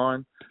jersey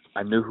on,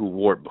 I knew who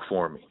wore it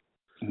before me.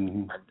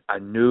 I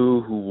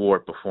knew who wore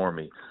it before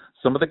me.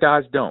 Some of the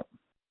guys don't.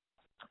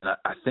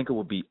 I think it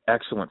would be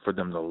excellent for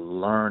them to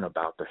learn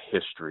about the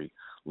history,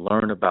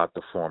 learn about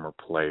the former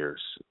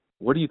players.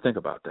 What do you think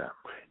about that?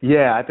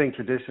 Yeah, I think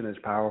tradition is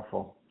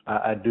powerful.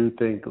 I do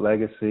think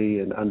legacy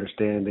and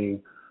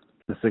understanding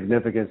the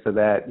significance of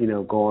that,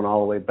 going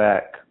all the way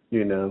back,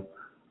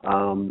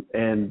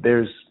 and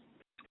there's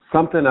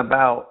something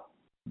about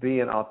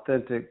being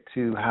authentic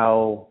to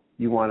how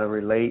you want to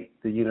relate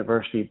the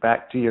university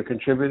back to your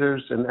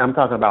contributors. And I'm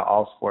talking about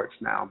all sports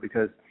now,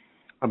 because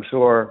I'm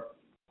sure,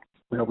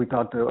 we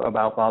talked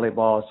about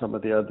volleyball, some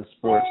of the other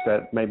sports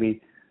that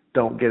maybe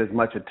don't get as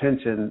much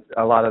attention.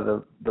 A lot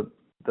of the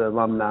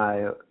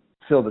alumni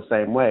feel the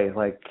same way.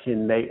 Like,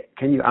 can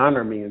you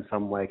honor me in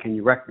some way? Can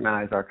you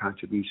recognize our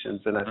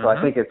contributions? And so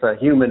I think it's a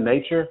human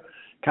nature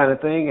kind of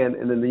thing.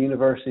 And then the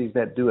universities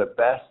that do it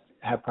best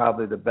have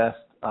probably the best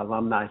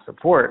alumni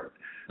support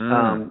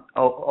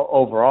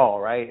overall,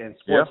 right? And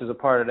sports is a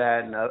part of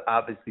that, and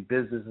obviously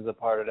business is a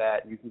part of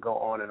that. You can go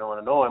on and on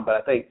and on. But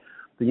I think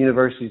the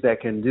universities that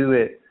can do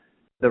it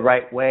the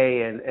right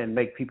way and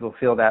make people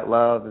feel that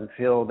love and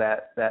feel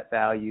that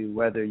value,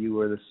 whether you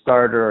were the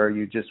starter or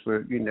you just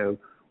were,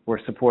 were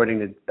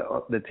supporting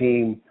the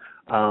team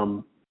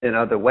in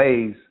other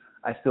ways,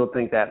 I still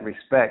think that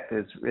respect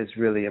is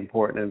really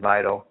important and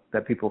vital,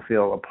 that people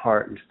feel a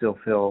part and still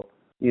feel,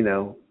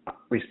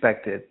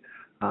 respected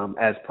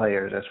as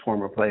players, as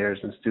former players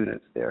and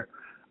students there.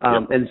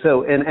 And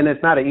so, and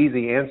it's not an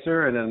easy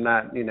answer, and I'm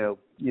not,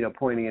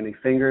 pointing any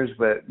fingers,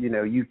 but,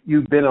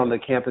 you've been on the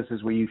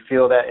campuses where you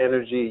feel that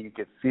energy,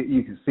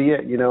 you can see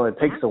it, it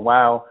takes a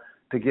while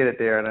to get it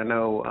there. And I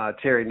know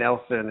Terry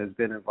Nelson has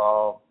been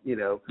involved,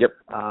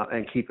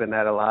 and keeping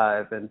that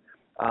alive. And,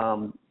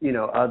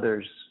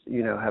 others,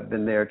 have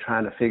been there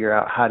trying to figure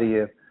out how do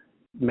you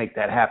make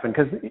that happen.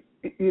 Because,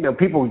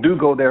 people do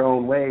go their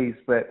own ways,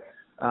 but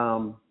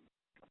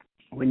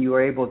when you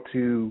are able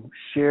to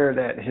share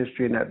that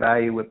history and that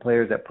value with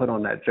players that put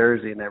on that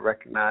jersey and that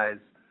recognize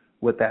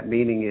what that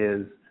meaning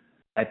is,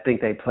 I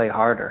think they play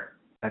harder.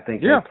 I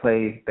think I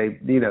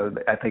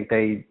think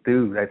they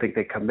do. I think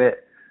they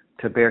commit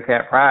to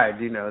Bearcat pride.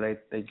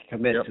 They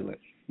commit to it.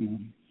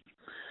 Mm-hmm.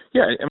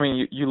 Yeah, I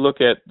mean, you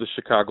look at the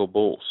Chicago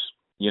Bulls.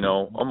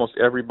 Almost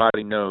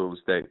everybody knows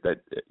that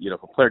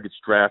if a player gets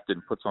drafted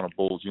and puts on a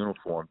Bulls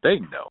uniform, they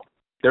know.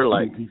 They're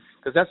like,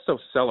 because that's so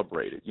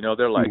celebrated.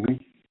 They're like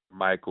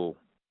Michael,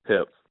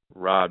 Pip,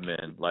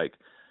 Rodman, like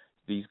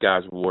these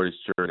guys wore this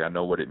jersey. I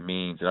know what it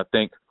means, and I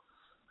think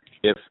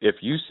if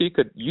UC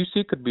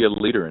could be a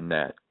leader in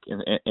that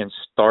and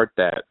start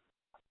that,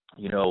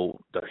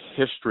 the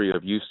history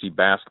of UC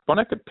basketball, and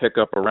I could pick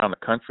up around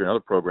the country and other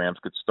programs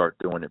could start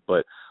doing it.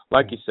 But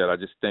like you said, I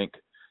just think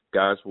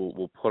guys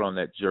will put on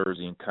that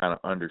jersey and kind of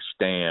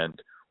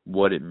understand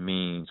what it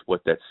means,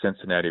 what that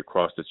Cincinnati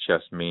across the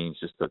chest means,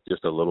 just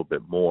a little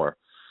bit more.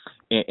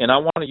 And I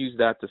want to use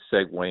that to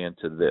segue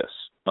into this.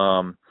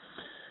 I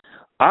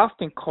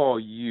often call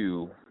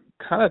you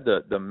kind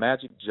of the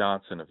Magic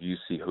Johnson of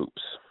UC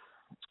hoops.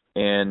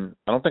 And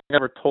I don't think I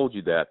ever told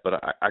you that, but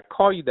I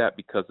call you that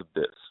because of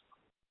this.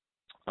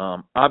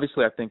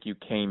 Obviously, I think you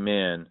came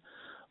in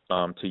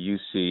to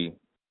UC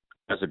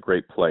as a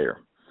great player.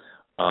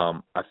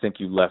 I think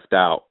you left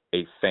out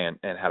and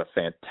had a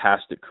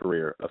fantastic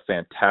career, a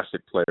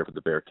fantastic player for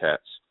the Bearcats.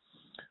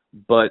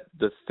 But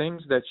the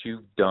things that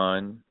you've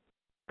done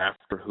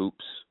after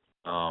hoops,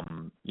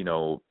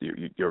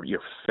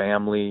 your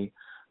family,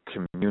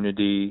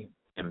 community,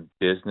 and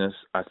business,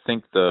 I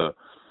think the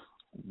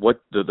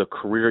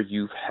career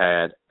you've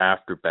had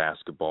after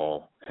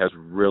basketball has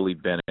really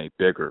been a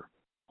bigger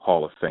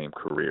Hall of Fame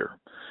career.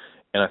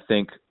 And I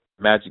think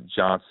Magic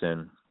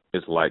Johnson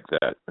is like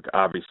that. Like,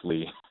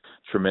 obviously,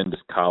 tremendous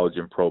college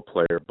and pro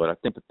player, but I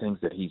think the things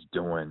that he's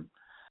doing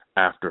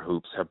after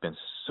hoops have been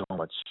so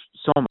much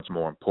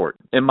more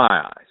important in my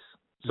eyes.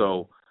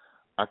 So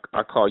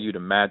I call you the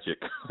Magic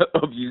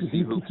of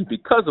UC hoops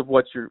because of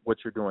what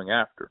you're doing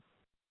after.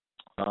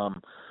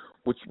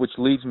 Which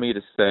leads me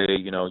to say,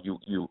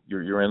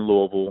 you're in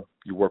Louisville.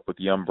 You work with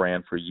Yum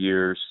Brand for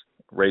years,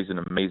 raised an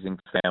amazing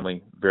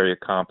family, very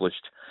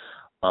accomplished,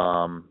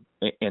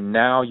 and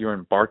now you're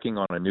embarking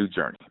on a new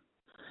journey.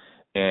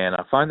 And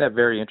I find that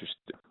very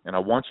interesting. And I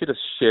want you to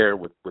share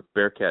with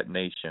Bearcat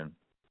Nation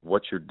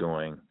what you're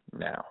doing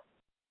now.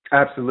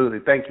 Absolutely.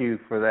 Thank you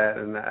for that.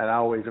 And I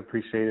always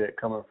appreciate it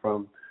coming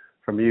from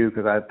you,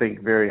 because I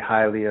think very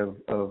highly of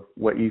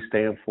what you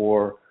stand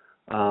for,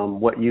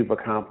 what you've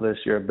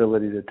accomplished, your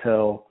ability to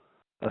tell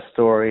a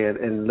story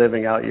and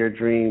living out your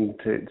dream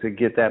to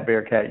get that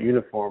Bearcat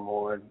uniform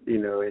on,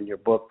 in your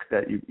book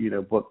that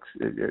books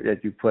that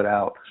you put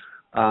out.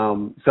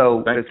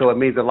 So it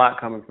means a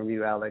lot coming from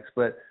you, Alex.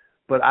 But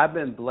I've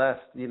been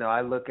blessed.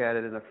 I look at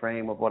it in a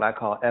frame of what I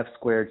call F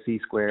squared, C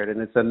squared.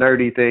 And it's a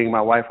nerdy thing.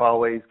 My wife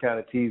always kind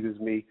of teases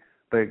me,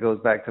 but it goes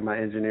back to my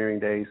engineering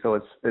days. So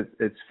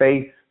it's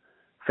faith,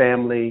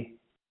 family,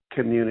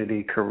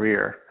 community,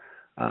 career.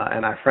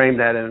 And I frame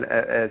that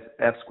as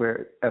F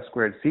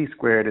squared, C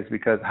squared is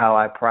because how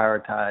I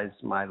prioritize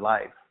my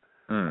life.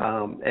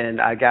 And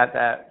I got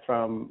that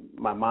from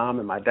my mom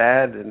and my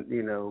dad and,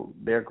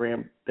 their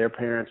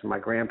parents and my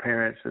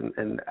grandparents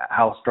and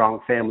how strong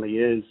family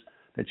is,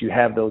 that you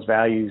have those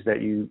values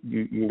that you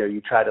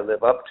try to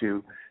live up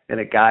to, and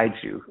it guides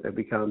you. It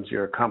becomes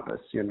your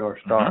compass, your North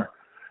Star.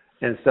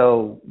 And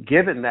so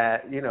given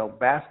that,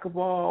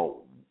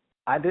 basketball,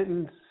 I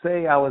didn't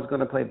say I was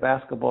going to play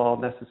basketball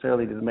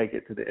necessarily to make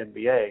it to the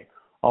NBA.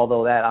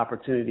 Although that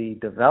opportunity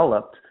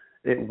developed,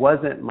 it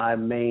wasn't my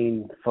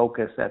main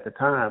focus at the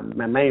time.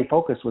 My main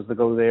focus was to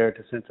go there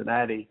to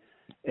Cincinnati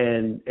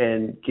and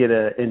get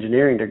an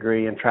engineering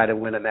degree and try to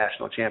win a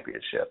national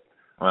championship.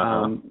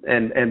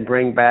 And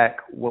bring back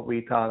what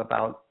we talk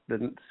about,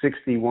 the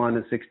 61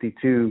 and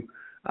 62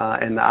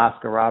 and the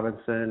Oscar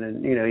Robertson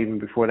and, even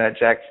before that,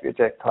 Jack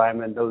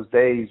Kleiman, those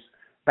days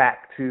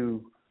back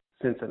to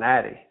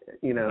Cincinnati,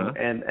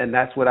 and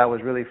that's what I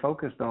was really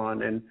focused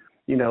on. And,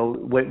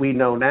 what we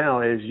know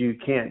now is you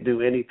can't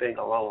do anything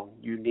alone.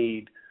 You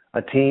need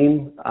a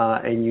team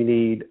and you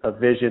need a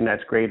vision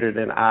that's greater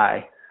than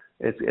I.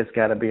 It's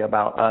got to be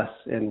about us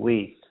and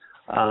we.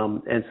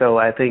 And so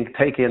I think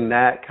taking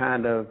that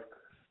kind of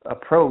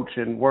approach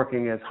and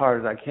working as hard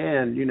as I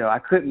can,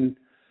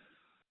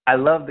 I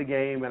love the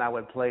game and I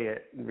would play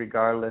it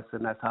regardless,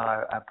 and that's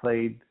how I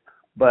played.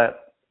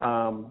 But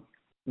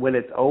when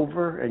it's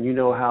over, and you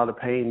know how the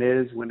pain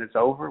is when it's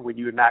over, when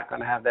you're not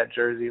going to have that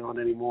jersey on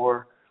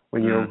anymore,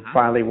 when you're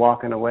finally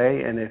walking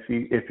away, and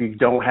if you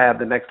don't have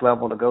the next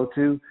level to go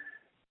to,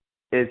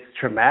 it's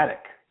traumatic.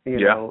 You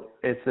know,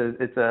 it's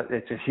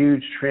a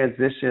huge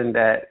transition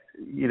that,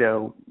 you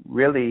know,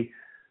 really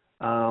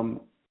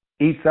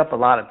eats up a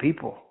lot of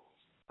people,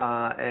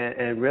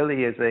 and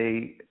really is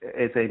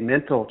a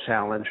mental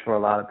challenge for a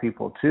lot of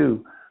people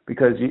too.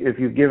 Because if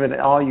you've given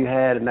all you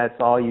had and that's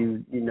all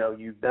you've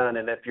done,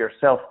 and if your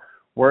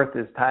self-worth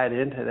is tied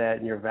into that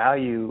and your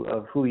value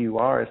of who you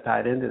are is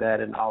tied into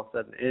that, and all of a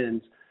sudden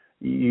ends,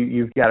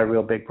 you've got a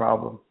real big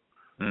problem.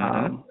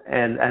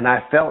 And I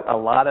felt a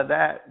lot of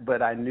that,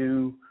 but I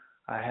knew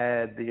I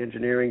had the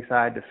engineering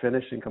side to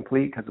finish and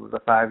complete because it was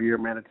a 5-year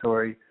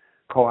mandatory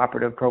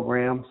cooperative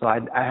program. So I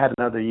had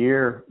another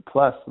year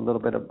plus a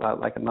little bit about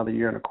like another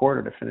year and a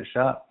quarter to finish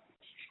up.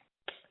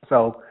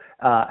 So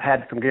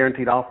had some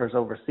guaranteed offers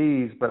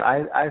overseas, but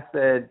I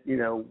said, you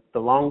know, the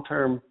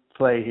long-term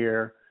play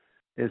here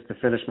is to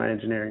finish my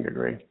engineering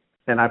degree.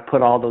 And I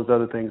put all those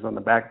other things on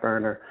the back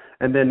burner.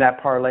 And then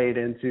that parlayed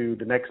into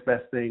the next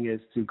best thing is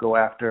to go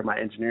after my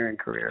engineering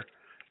career.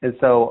 And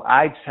so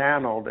I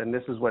channeled, and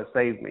this is what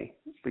saved me,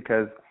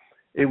 because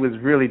it was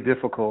really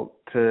difficult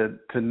to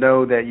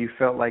know that you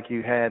felt like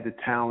you had the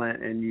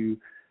talent and you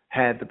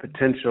had the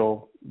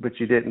potential, but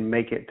you didn't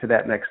make it to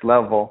that next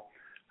level.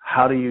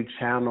 How do you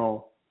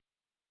channel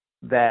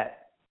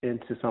that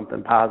into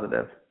something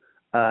positive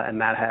and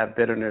not have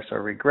bitterness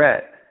or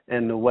regret?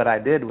 And what I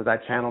did was I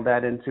channeled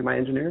that into my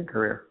engineering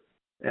career,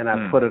 and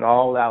I put it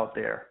all out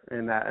there,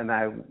 and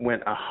I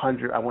went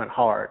I went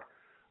hard.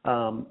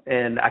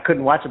 And I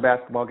couldn't watch a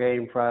basketball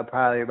game for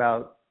probably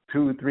about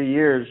 2-3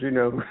 years, you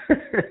know,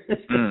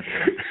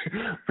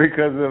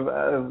 because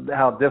of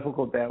how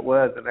difficult that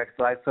was. And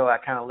so I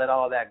kind of let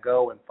all that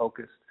go and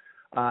focused.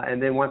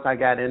 And then once I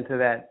got into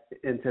that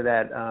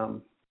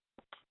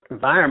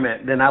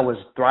environment, then I was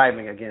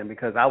thriving again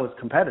because I was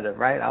competitive,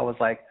 right? I was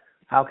like,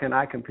 how can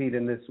I compete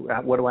in this?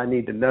 What do I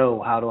need to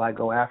know? How do I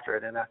go after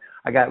it? And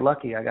I got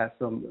lucky. I got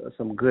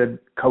some good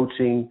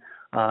coaching,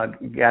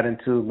 got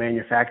into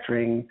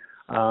manufacturing,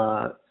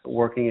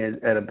 working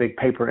at a big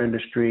paper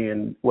industry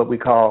and what we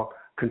call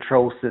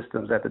control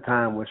systems at the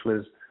time, which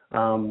was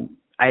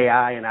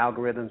AI and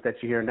algorithms that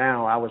you hear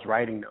now. I was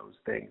writing those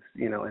things,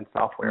 you know, in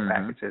software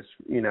packages,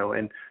 you know,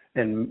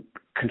 and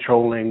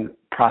controlling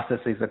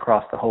processes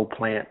across the whole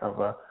plant of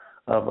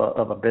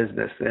a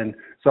business. And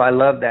so I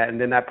love that.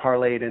 And then that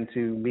parlayed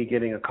into me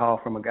getting a call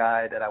from a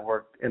guy that I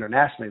worked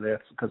internationally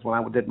with, because when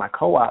I did my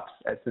co-ops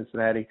at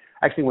Cincinnati,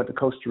 I actually went to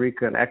Costa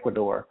Rica and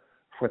Ecuador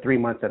for 3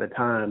 months at a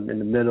time in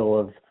the middle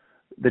of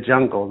the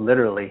jungle,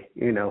 literally,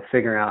 you know,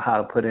 figuring out how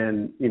to put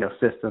in, you know,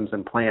 systems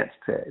and plants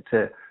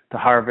to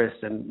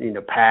harvest and, you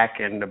know, pack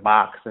and the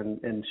box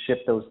and ship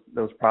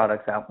those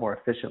products out more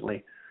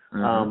efficiently.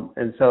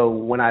 And so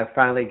when I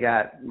finally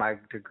got my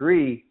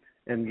degree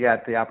and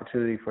got the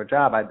opportunity for a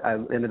job, I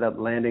ended up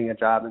landing a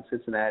job in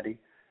Cincinnati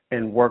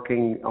and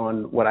working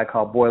on what I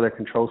call boiler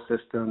control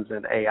systems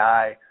and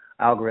AI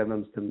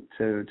algorithms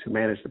to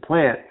manage the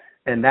plant.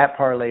 And that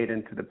parlayed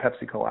into the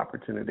PepsiCo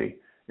opportunity,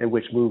 in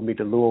which moved me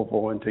to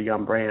Louisville and to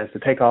Yum Brands to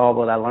take all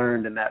what I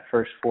learned in that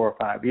first 4 or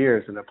 5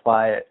 years and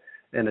apply it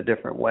in a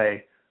different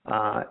way.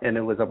 And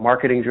it was a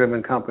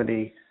marketing-driven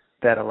company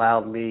that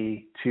allowed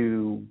me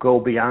to go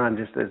beyond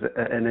just as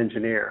an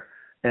engineer.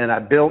 And I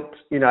built,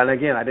 you know, and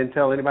again, I didn't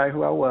tell anybody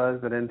who I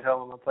was. I didn't tell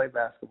them I played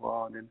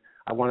basketball. And then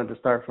I wanted to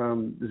start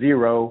from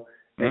zero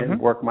and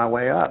work my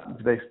way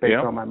up based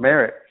on my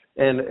merit.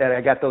 And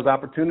I got those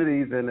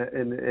opportunities,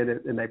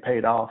 and they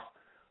paid off.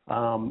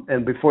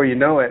 And before you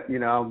know it, you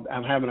know,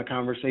 I'm having a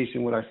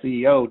conversation with our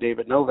CEO,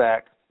 David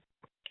Novak,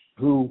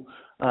 who,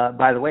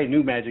 by the way,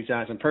 knew Magic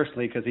Johnson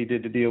personally because he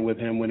did the deal with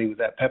him when he was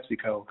at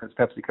PepsiCo, because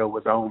PepsiCo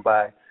was owned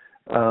by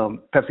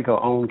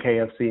PepsiCo owned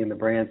KFC and the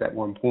brands at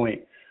one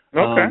point.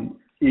 Okay.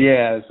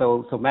 Yeah,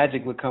 so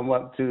Magic would come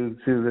up to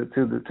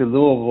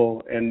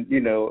Louisville, and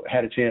you know,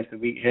 had a chance to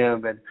meet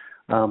him,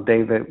 and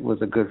David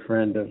was a good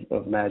friend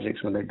of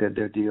Magic's when they did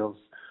their deals.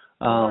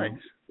 Nice.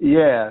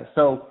 Yeah,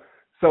 so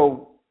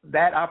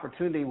that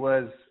opportunity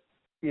was,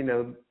 you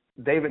know,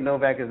 David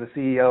Novak as the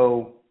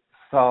CEO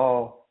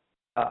saw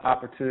an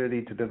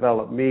opportunity to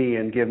develop me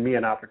and give me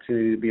an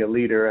opportunity to be a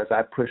leader as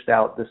I pushed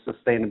out the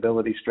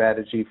sustainability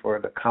strategy for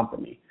the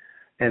company,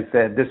 and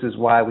said, this is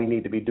why we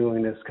need to be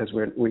doing this, because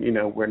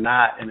we're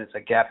not, and it's a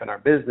gap in our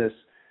business.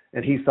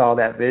 And he saw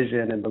that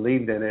vision and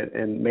believed in it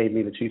and made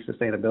me the chief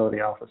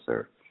sustainability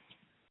officer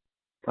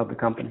of the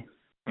company.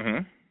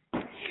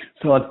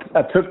 So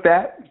I took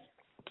that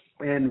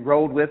and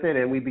rolled with it,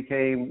 and we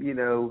became, you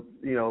know,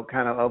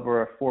 kind of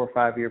over a 4 or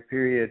 5 year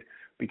period,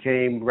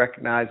 became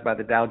recognized by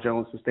the Dow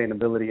Jones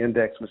Sustainability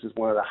Index, which is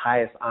one of the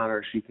highest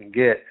honors you can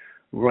get.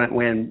 We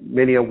won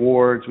many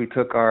awards. We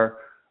took our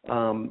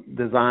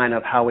design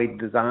of how we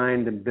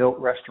designed and built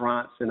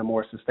restaurants in a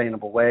more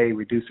sustainable way,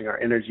 reducing our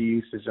energy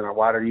usage and our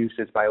water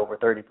usage by over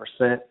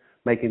 30%,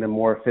 making them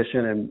more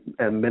efficient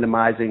and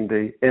minimizing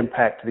the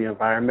impact to the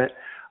environment.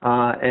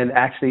 and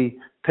actually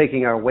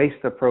taking our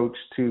waste approach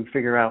to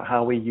figure out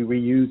how we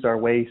reuse our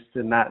waste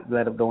and not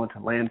let it go into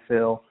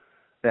landfill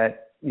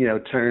that,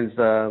 turns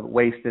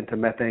waste into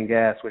methane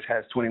gas, which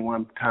has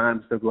 21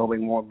 times the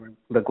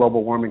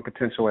global warming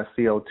potential as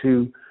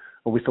CO2.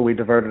 So we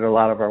diverted a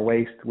lot of our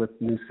waste with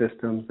new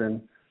systems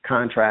and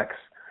contracts.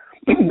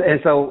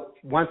 And so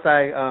once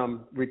I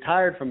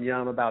retired from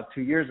Yum about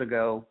 2 years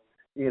ago,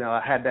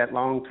 I had that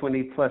long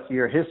 20-plus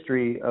year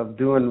history of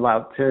doing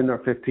about 10 or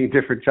 15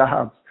 different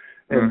jobs,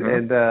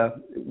 and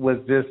was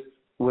this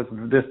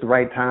the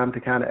right time to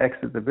kind of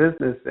exit the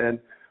business? And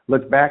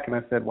looked back and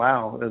I said,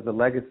 wow, there's a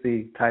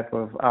legacy type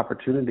of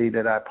opportunity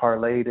that I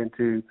parlayed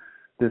into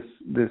this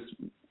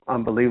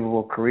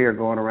unbelievable career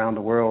going around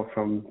the world,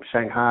 from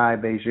Shanghai,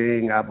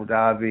 Beijing, Abu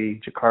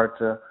Dhabi,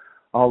 Jakarta,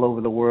 all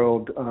over the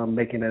world,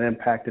 making an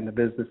impact in the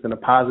business in a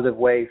positive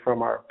way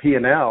from our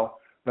P&L,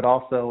 but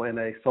also in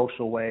a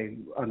social way,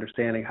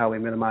 understanding how we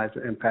minimize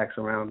the impacts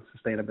around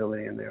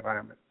sustainability in the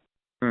environment.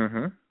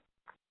 Mm-hmm.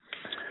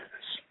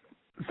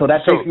 So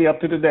that takes me up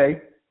to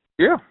today.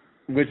 Yeah.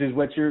 Which is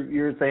what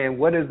you're saying.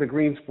 What is the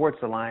Green Sports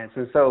Alliance?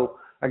 And so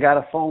I got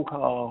a phone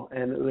call,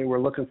 and they were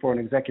looking for an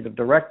executive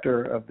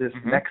director of this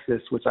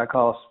nexus, which I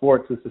call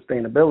sports and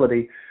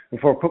sustainability. And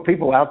for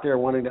people out there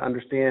wanting to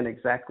understand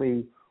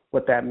exactly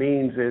what that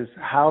means, is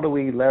how do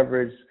we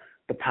leverage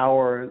the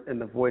power and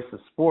the voice of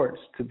sports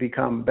to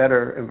become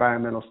better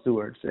environmental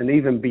stewards, and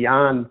even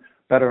beyond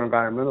better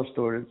environmental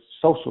stewards,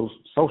 social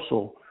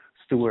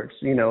stewards,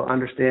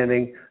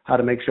 understanding how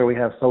to make sure we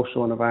have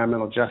social and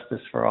environmental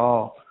justice for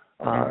all.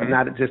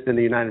 Not just in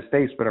the United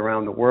States, but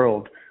around the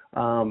world.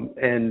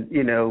 And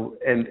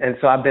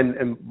so I've been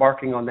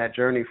embarking on that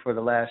journey for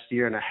the last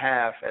year and a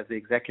half as the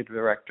executive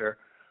director.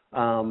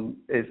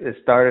 It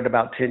started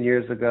about 10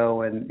 years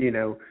ago, and,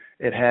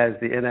 it has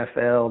the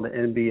NFL, the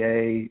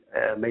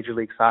NBA, Major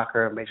League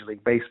Soccer, Major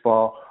League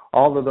Baseball.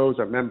 All of those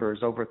are members,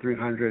 over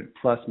 300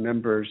 plus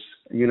members,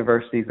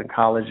 universities and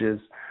colleges,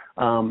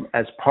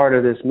 as part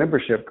of this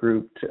membership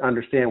group to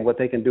understand what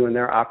they can do in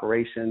their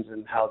operations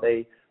and how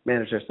they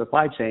manage their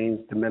supply chains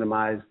to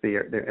minimize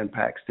their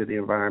impacts to the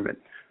environment,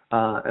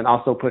 and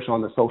also push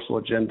on the social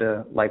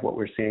agenda like what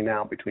we're seeing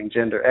now between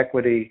gender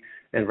equity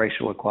and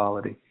racial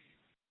equality.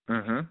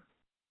 Mm-hmm.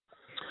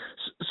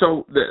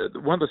 So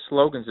one of the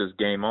slogans is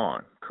 "Game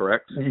On,"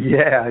 correct?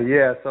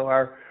 Yeah.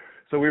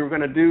 So we were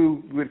going to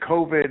do, with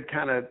COVID,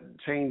 kind of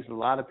changed a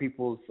lot of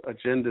people's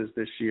agendas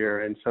this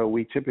year, and so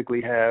we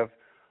typically have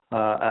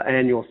an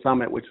annual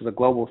summit, which is a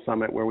global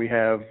summit where we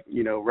have,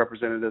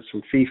 representatives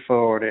from FIFA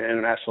or the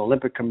International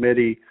Olympic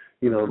Committee,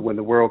 when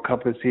the World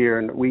Cup is here.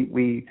 And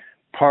we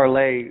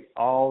parlay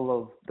all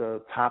of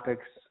the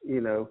topics,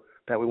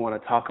 that we want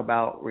to talk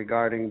about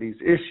regarding these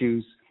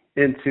issues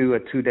into a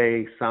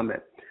 2-day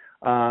summit.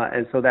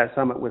 And so that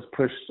summit was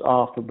pushed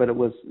off, but it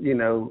was,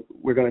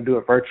 we're going to do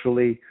it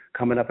virtually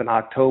coming up in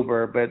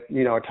October. But,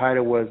 our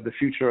title was The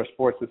Future of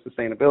Sports and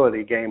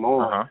Sustainability, Game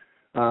On.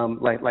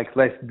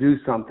 Let's do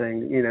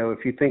something.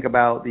 If you think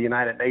about the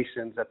United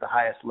Nations at the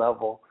highest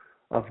level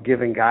of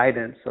giving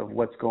guidance of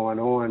what's going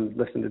on,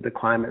 listen to the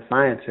climate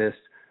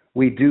scientists,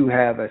 we do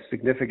have a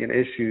significant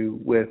issue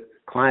with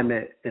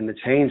climate and the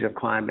change of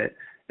climate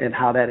and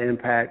how that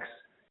impacts,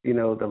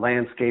 the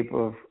landscape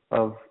of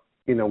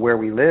where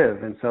we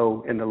live. And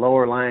so in the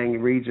lower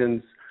lying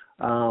regions,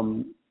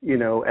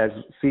 as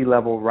sea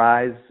level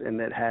rise, and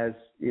it has,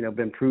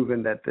 been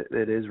proven that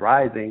it is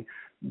rising,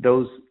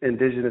 those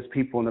indigenous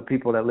people and the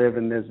people that live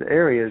in those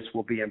areas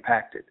will be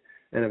impacted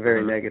in a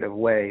very negative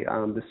way.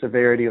 The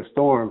severity of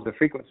storms, the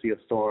frequency of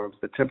storms,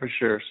 the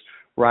temperatures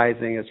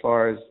rising as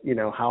far as,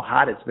 how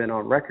hot it's been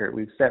on record.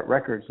 We've set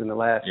records in the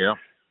last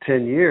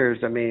 10 years.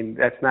 I mean,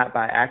 that's not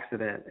by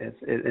accident.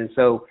 And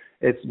so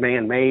it's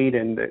man-made,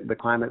 and the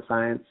climate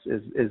science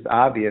is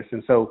obvious.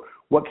 And so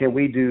what can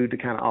we do to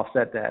kind of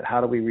offset that?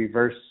 How do we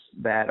reverse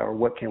that, or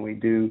what can we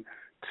do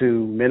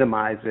to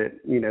minimize it,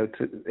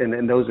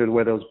 and those are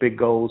where those big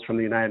goals from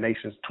the United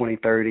Nations,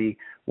 2030,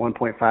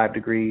 1.5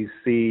 degrees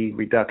C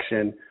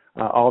reduction,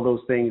 all those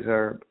things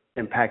are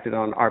impacted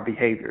on our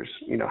behaviors,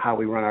 how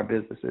we run our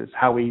businesses,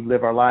 how we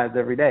live our lives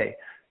every day,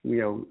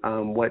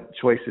 what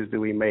choices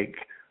do we make.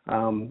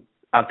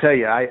 I'll tell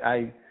you,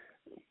 I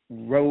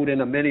rode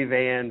in a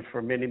minivan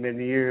for many,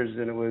 many years,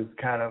 and it was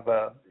kind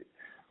of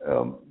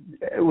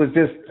it was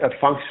just a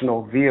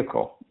functional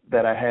vehicle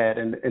that I had,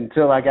 and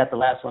until I got the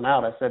last one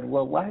out, I said,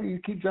 well, why do you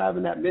keep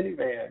driving that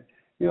minivan?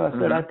 I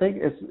said, I think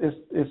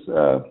it's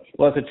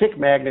a chick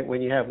magnet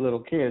when you have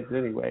little kids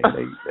anyway.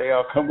 They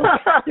all come up.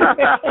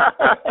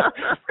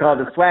 It's called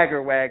the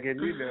swagger wagon,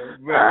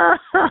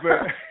 But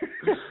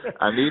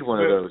I need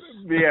one of those.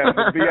 Yeah,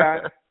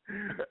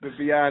 but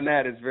beyond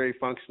that, it's very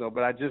functional.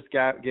 But I just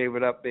gave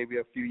it up maybe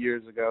a few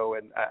years ago,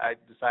 and I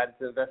decided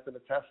to invest in a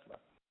Tesla.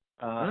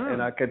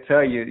 And I can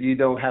tell you, you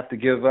don't have to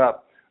give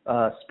up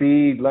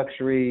speed,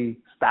 luxury,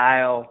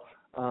 style,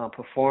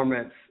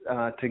 performance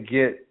to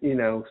get,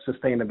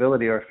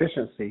 sustainability or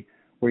efficiency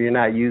where you're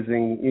not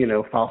using,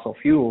 fossil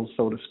fuels,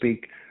 so to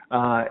speak. So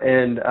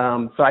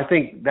I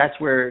think that's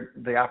where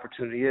the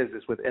opportunity is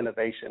with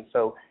innovation.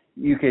 So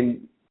you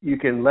can you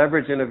can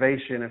leverage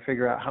innovation and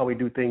figure out how we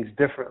do things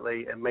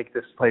differently and make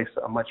this place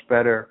a much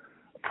better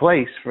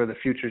place for the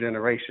future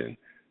generation.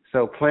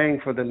 So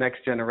playing for the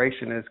next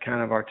generation is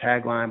kind of our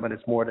tagline, but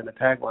it's more than a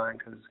tagline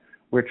because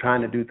we're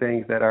trying to do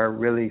things that are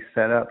really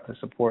set up to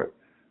support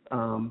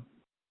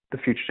the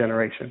future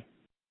generation.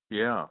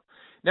 Yeah.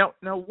 Now,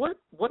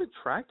 what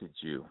attracted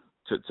you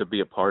to be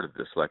a part of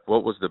this? Like,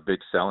 what was the big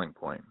selling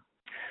point?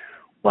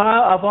 Well,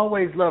 I've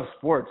always loved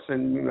sports,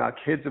 and our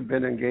kids have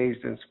been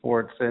engaged in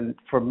sports. And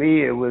for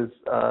me, it was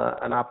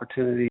an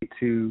opportunity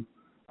to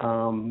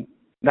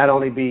not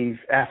only be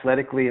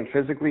athletically and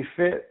physically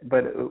fit,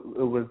 but it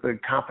was the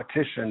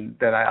competition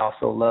that I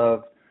also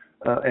loved.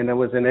 And it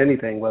was in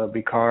anything, whether it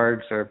be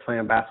cards or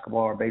playing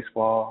basketball or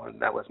baseball,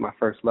 and that was my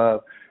first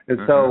love. And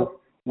so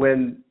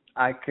when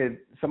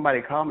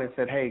somebody called me and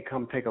said, hey,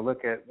 come take a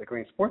look at the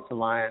Green Sports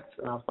Alliance,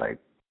 and I was like,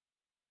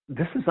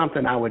 this is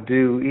something I would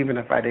do even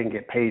if I didn't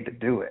get paid to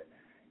do it.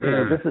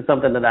 This is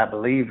something that I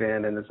believe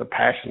in, and it's a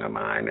passion of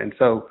mine. And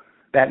so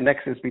that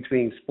nexus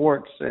between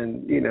sports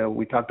and,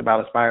 we talked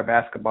about Aspire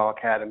Basketball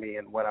Academy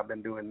and what I've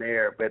been doing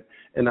there,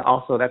 and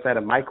also that's at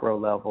a micro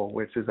level,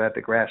 which is at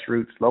the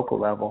grassroots local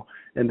level.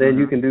 And then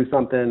you can do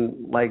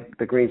something like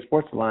the Green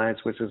Sports Alliance,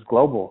 which is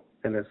global,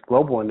 and it's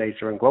global in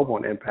nature and global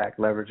in impact,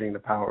 leveraging the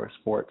power of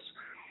sports.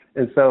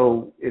 And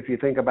so if you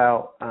think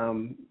about,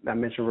 I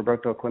mentioned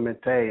Roberto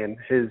Clemente and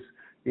his,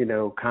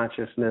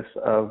 consciousness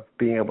of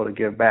being able to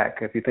give back.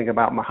 If you think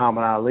about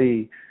Muhammad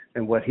Ali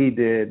and what he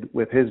did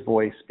with his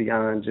voice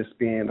beyond just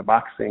being a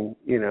boxing,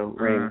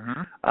 ring.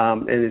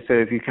 And so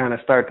if you kind of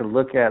start to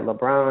look at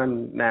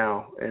LeBron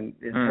now and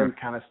him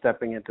kind of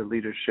stepping into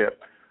leadership,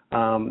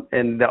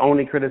 and the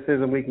only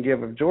criticism we can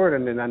give of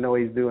Jordan, and I know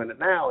he's doing it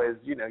now, is,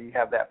 you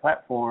have that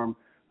platform,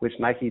 which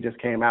Nike just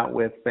came out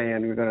with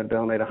saying we're going to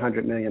donate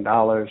 $100 million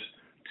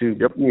to,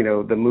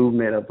 the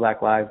movement of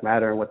Black Lives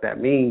Matter and what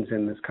that means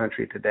in this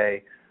country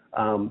today.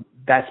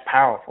 That's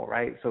powerful,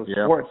 right? So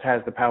sports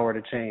has the power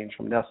to change,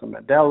 from Nelson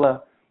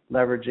Mandela,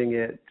 leveraging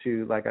it,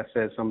 to, like I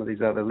said, some of these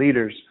other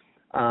leaders.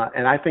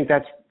 And I think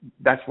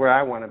that's where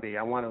I want to be.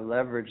 I want to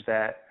leverage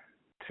that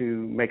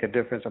to make a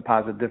difference, a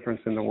positive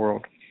difference in the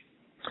world.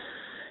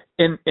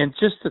 And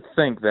just to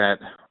think that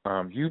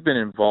you've been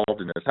involved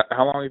in this.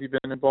 How long have you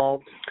been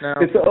involved now?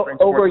 It's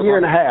over a year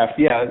and a half.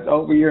 Yeah, it's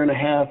over a year and a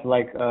half.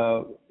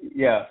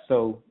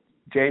 So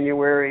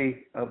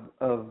January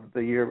of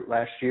the year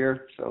last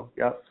year. So,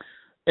 yep.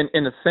 And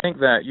to think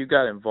that you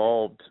got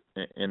involved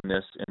in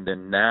this, and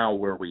then now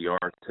where we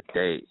are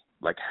today,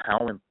 like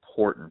how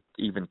important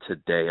even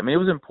today. I mean, it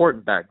was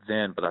important back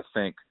then, but I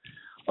think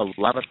a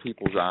lot of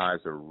people's eyes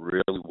are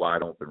really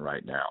wide open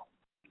right now.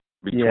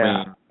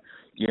 Between,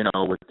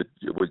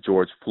 with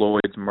George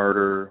Floyd's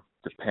murder,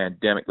 the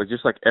pandemic,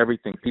 just like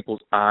everything,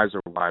 people's eyes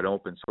are wide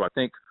open. So I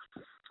think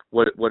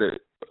what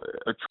it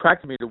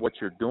attracted me to what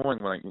you're doing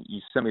when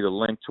you sent me the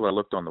link to it, I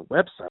looked on the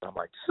website. I'm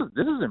like,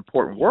 this is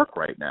important work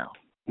right now.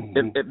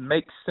 It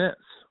makes sense.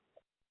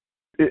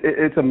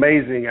 It's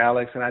amazing,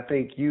 Alex, and I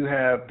think you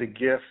have the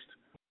gift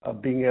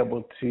of being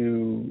able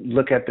to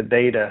look at the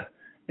data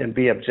and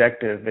be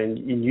objective. And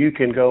you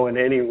can go in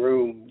any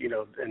room,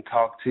 and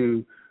talk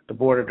to the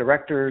board of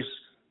directors,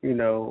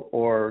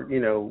 or,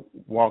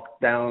 walk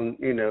down,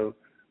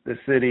 the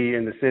city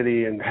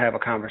and have a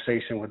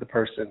conversation with a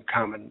person,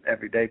 common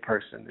everyday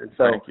person. And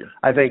so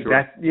I think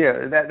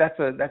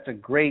that's a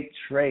great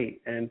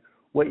trait. And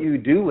what you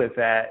do with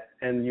that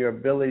and your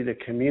ability to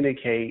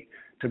communicate,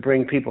 to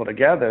bring people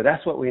together,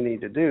 that's what we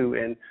need to do.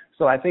 And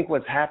so I think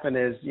what's happened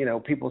is,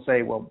 people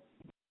say, well,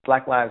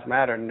 Black Lives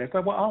Matter. And they say,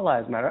 well, all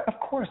lives matter. Of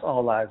course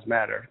all lives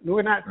matter.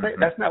 We're not saying,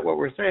 that's not what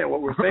we're saying.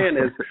 What we're saying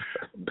is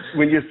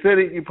when you're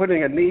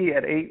putting a knee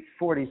at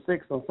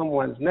 8:46 on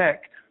someone's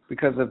neck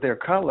because of their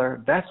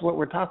color, that's what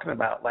we're talking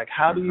about. Like,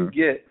 how do you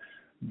get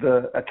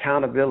the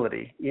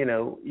accountability?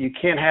 You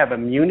can't have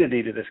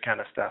immunity to this kind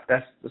of stuff.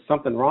 That's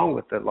something wrong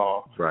with the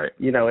law. Right.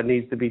 It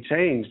needs to be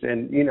changed.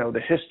 And,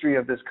 the history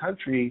of this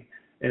country,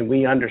 and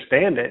we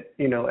understand it,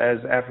 as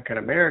African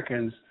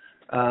Americans,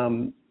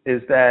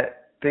 is that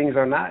things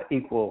are not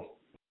equal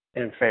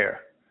and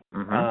fair.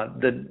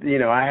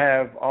 I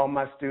have all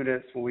my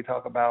students, when we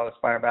talk about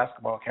Aspire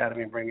Basketball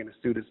Academy and bringing the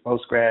students,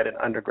 post-grad and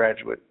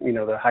undergraduate,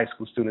 the high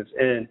school students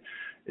in,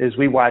 is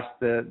we watch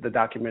the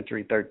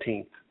documentary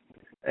 13th.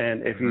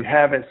 And if you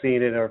haven't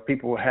seen it, or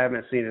people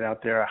haven't seen it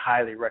out there, I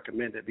highly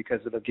recommend it, because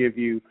it'll give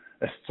you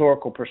a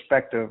historical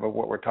perspective of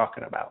what we're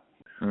talking about.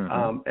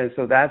 And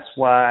so that's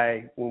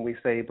why when we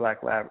say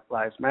Black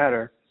Lives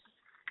Matter,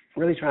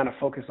 really trying to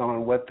focus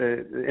on what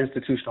the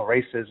institutional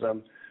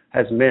racism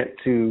has meant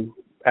to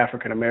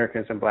African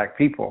Americans and Black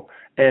people.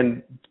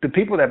 And the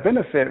people that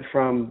benefit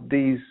from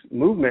these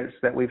movements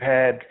that we've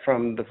had,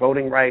 from the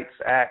Voting Rights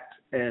Act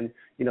and,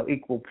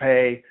 equal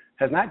pay,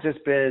 has not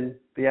just been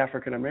the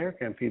African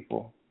American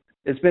people.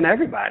 It's been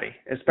everybody,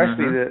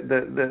 especially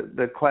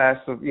the class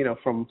of,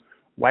 from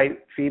white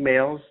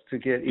females to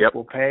get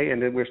equal pay,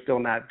 and then we're still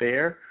not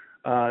there,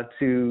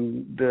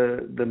 to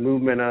the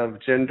movement of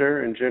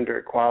gender and gender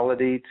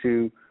equality,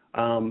 to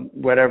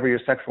whatever your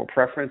sexual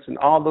preference, and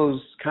all those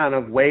kind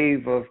of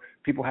wave of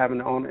people having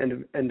their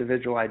own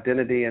individual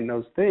identity, and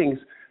those things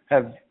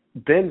have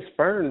been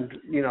spurned,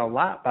 a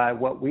lot by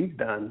what we've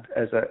done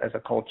as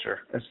a culture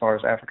as far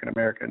as African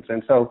Americans.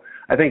 And so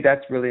I think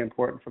that's really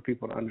important for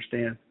people to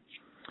understand.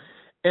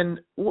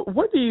 And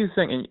what do you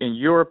think, in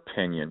your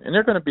opinion, and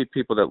there are going to be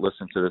people that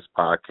listen to this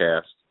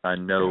podcast, I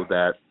know,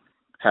 that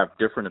have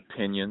different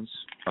opinions,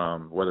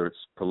 whether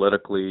it's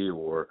politically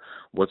or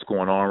what's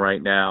going on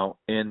right now.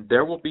 And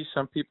there will be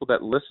some people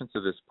that listen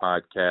to this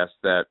podcast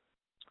that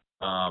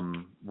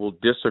will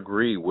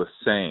disagree with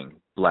saying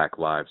Black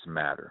Lives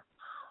Matter.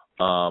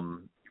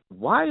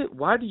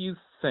 Why do you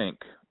think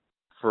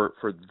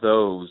for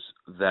those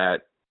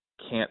that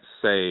can't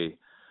say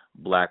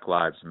Black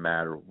Lives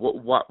Matter,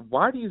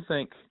 why do you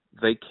think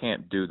they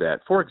can't do that?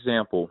 For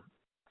example,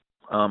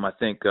 I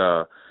think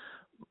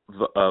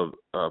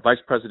Vice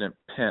President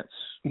Pence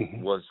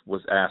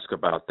was asked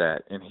about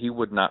that, and he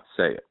would not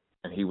say it,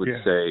 and he would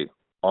say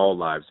all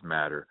lives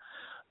matter.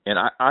 And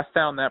I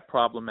found that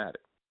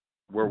problematic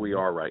where we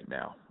are right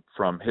now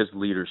from his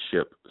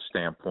leadership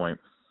standpoint.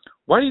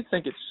 Why do you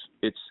think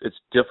it's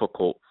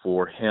difficult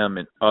for him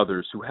and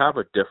others who have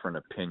a different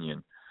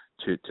opinion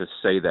to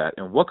say that?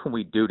 And what can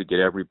we do to get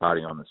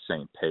everybody on the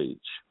same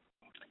page?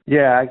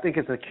 Yeah, I think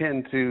it's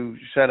akin to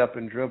shut up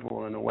and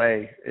dribble in a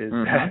way, is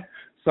that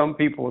some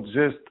people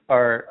just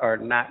are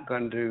not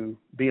going to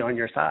be on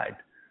your side.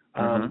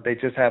 They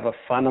just have a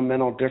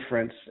fundamental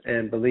difference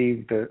and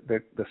believe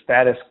the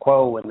status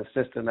quo and the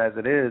system as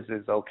it is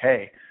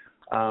okay.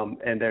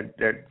 And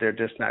they're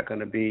just not going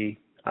to be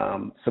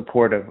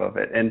supportive of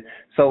it. And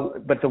so,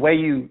 but the way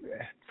you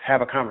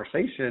have a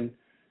conversation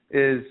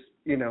is,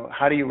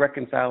 how do you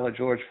reconcile a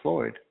George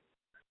Floyd?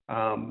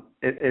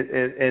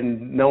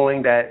 And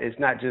knowing that it's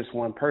not just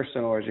one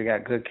person, or as you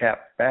got good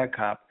cop, bad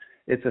cop,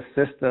 it's a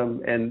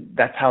system, and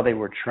that's how they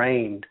were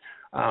trained.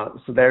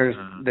 So there's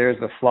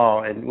a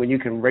flaw, and when you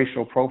can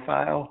racial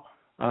profile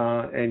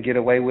and get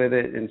away with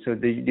it, and so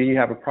do you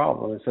have a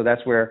problem? And so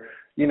that's where,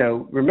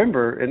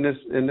 remember in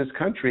this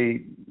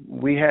country,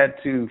 we had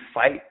to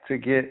fight to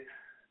get,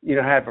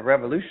 have a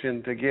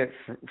revolution to get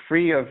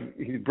free of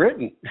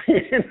Britain.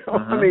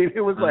 I mean,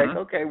 it was like,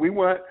 okay, we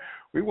want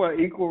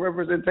equal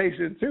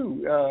representation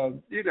too.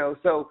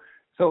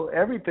 So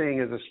everything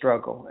is a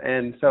struggle,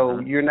 and so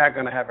you're not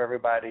going to have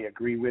everybody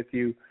agree with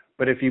you.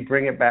 But if you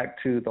bring it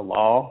back to the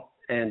law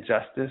and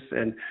justice,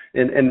 and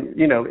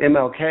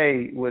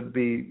MLK would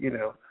be,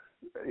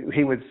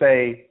 he would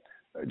say,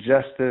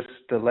 justice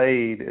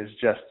delayed is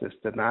justice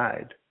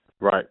denied.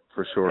 Right,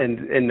 for sure.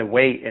 And the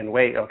wait.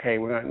 Okay,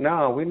 we're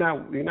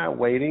not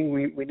waiting.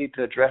 We need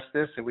to address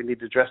this, and we need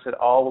to address it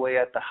all the way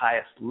at the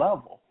highest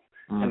level.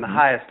 And the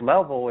highest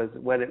level is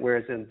where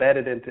it's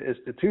embedded into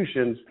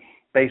institutions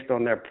based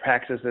on their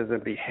practices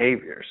and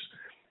behaviors.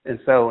 And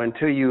so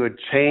until you would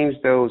change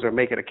those or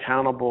make it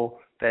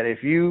accountable, that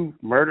if you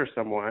murder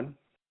someone,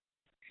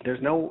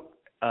 there's no,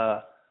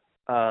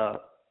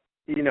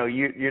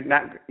 you're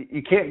not,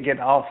 you can't get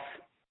off,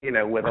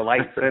 with a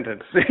light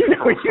sentence.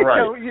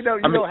 You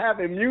don't have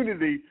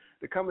immunity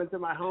to come into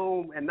my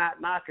home and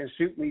not knock and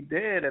shoot me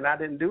dead, and I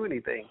didn't do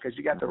anything because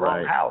you got the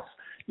wrong house.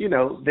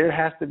 There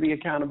has to be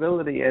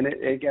accountability, and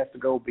it has to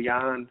go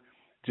beyond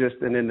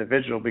just an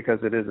individual,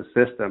 because it is a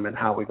system, and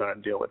how we're going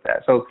to deal with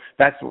that. So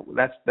that's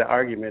the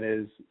argument,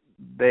 is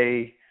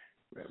they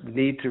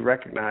need to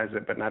recognize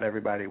it, but not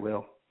everybody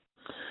will.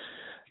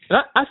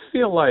 And I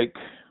feel like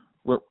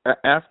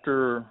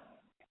after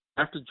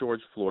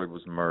George Floyd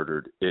was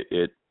murdered,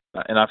 it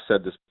and I've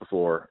said this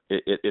before,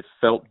 it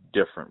felt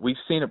different. We've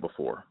seen it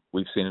before.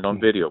 We've seen it on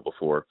video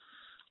before.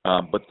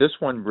 But this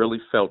one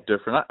really felt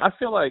different. I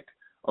feel like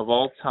of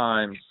all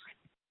times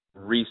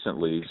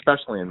recently,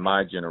 especially in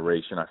my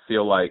generation, I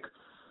feel like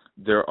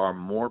there are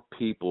more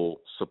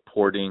people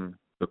supporting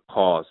the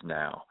cause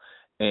now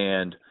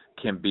and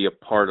can be a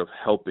part of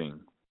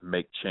helping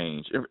make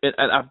change. And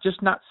I've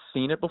just not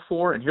seen it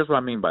before, and here's what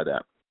I mean by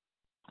that.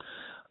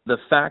 The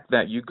fact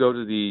that you go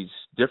to these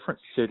different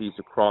cities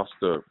across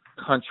the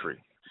country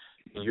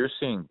and you're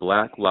seeing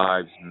Black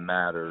Lives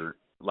Matter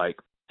like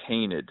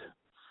painted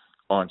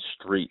on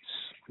streets,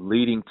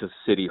 leading to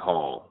City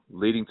Hall,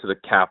 leading to the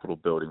Capitol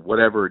building,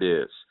 whatever it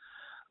is.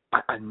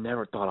 I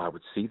never thought I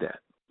would see that.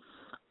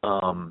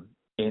 Obviously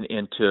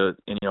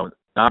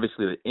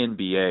the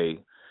NBA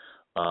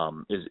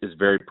is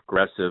very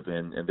progressive,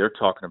 and they're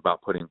talking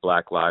about putting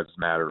Black Lives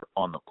Matter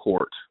on the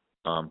court.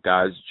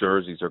 Guys'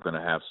 jerseys are going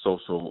to have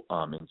social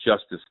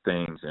injustice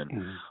things,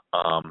 and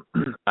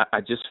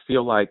I just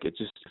feel like it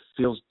just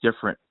feels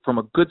different from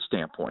a good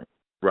standpoint,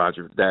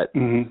 Roger, that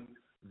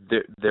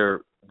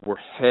we're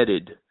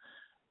headed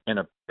in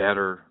a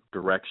better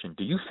direction.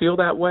 Do you feel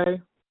that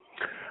way?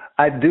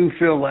 I do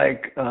feel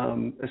like,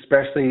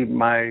 especially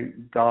my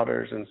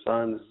daughters and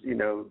sons,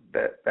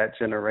 that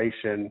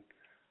generation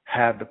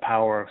have the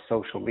power of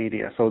social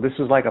media. So this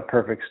was like a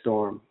perfect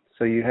storm.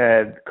 So you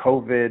had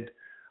COVID,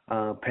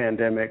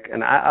 pandemic,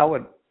 and I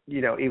would,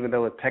 even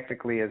though it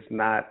technically is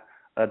not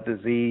a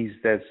disease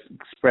that's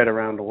spread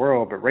around the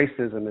world, but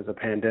racism is a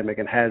pandemic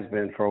and has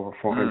been for over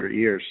 400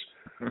 years.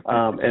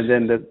 And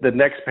then the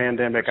next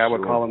pandemic, I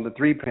would call them the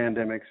three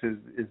pandemics,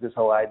 is this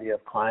whole idea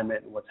of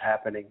climate and what's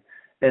happening.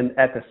 And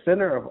at the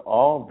center of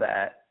all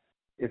that,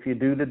 if you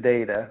do the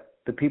data,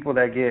 the people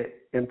that get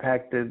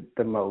impacted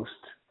the most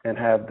and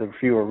have the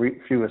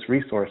fewest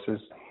resources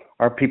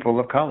are people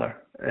of color.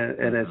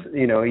 And it's,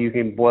 you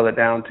can boil it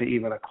down to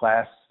even a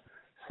class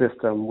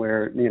system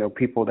where,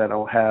 people that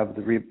don't have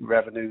the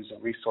revenues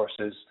and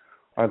resources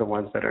are the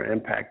ones that are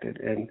impacted.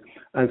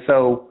 And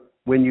so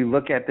when you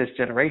look at this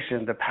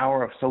generation, the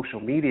power of social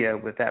media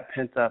with that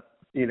pent up,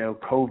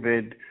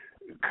 COVID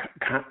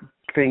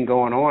thing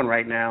going on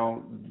right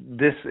now,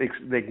 this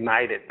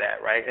ignited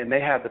that, right? And they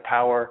have the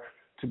power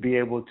to be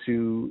able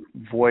to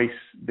voice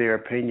their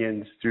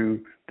opinions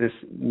through this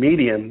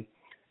medium.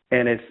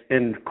 And it's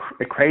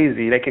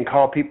crazy. They can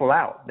call people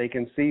out. They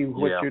can see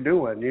what you're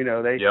doing.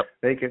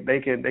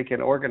 They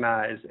can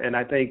organize. And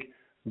I think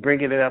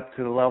bringing it up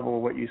to the level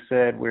of what you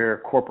said, where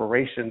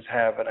corporations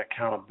have an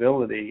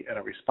accountability and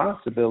a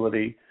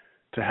responsibility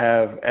to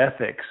have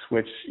ethics,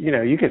 which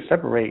you can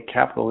separate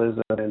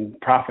capitalism and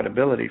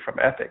profitability from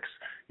ethics.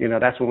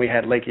 That's when we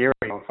had Lake Erie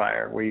on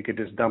fire, where you could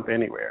just dump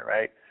anywhere,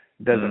 right?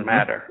 It doesn't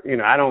matter.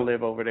 I don't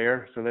live over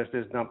there, so let's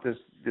just dump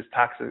this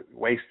toxic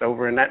waste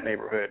over in that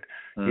neighborhood.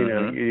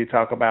 You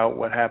talk about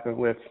what happened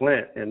with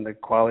Flint and the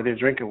quality of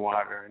drinking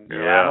water, and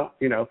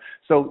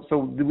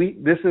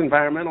this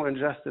environmental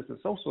injustice and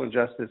social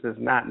injustice is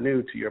not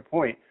new, to your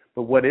point.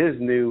 But what is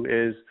new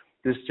is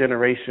this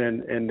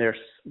generation and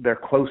their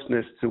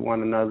closeness to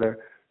one another,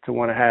 to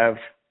want to have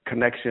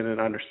connection and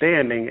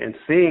understanding, and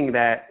seeing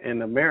that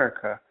in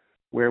America,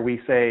 where we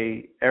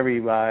say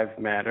every life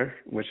matters,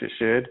 which it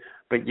should,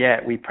 but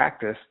yet we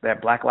practice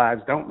that Black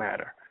lives don't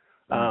matter.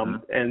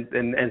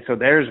 And so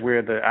there's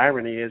where the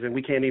irony is, and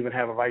we can't even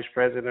have a vice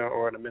president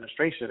or an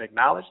administration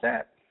acknowledge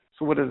that.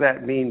 So what does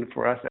that mean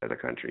for us as a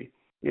country?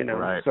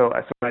 Right. So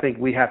I think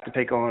we have to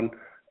take on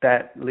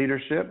that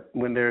leadership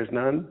when there's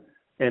none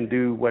and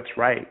do what's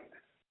right.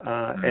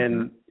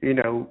 And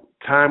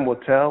time will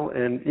tell,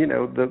 and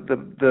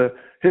the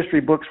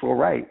history books will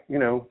write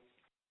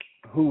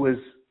who was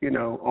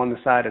on the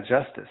side of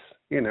justice.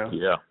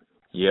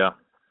 Yeah.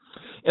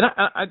 And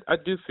I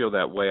do feel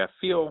that way. I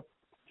feel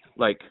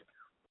like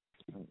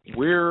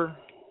we're,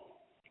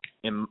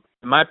 in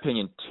my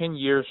opinion, 10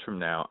 years from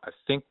now, I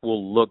think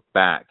we'll look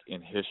back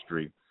in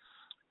history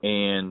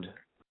and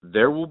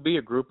there will be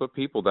a group of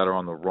people that are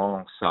on the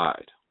wrong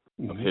side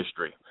of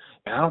history.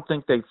 And I don't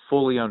think they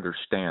fully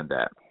understand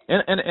that.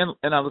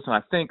 And I listen,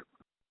 I think,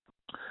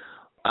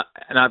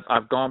 and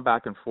I've gone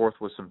back and forth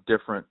with some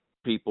different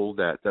people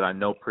that I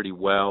know pretty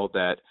well,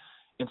 that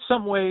in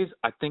some ways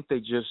I think they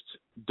just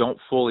don't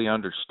fully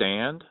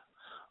understand.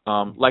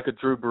 Like a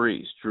Drew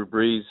Brees. Drew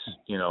Brees,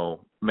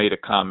 made a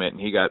comment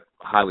and he got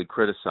highly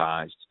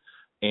criticized.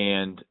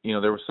 And,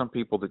 there were some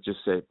people that just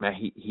said, man,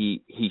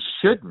 he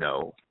should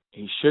know.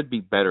 He should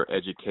be better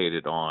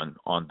educated on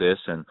this.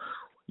 And,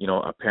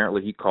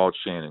 apparently he called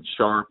Shannon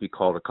Sharp. He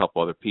called a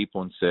couple other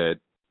people and said,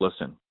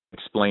 listen,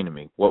 explain to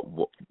me,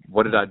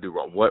 what did I do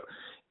wrong?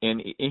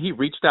 And he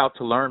reached out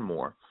to learn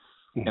more.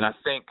 And I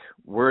think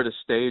we're at a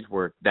stage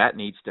where that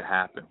needs to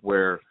happen,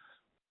 where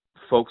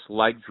folks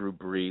like Drew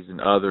Brees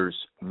and others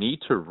need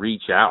to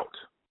reach out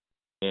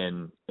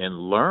and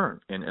learn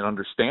and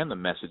understand the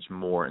message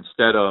more,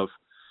 instead of,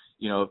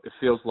 it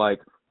feels like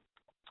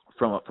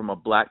from a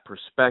Black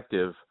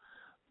perspective,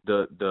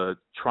 the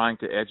trying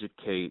to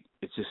educate,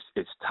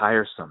 it's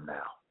tiresome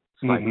now.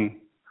 It's like,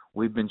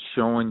 we've been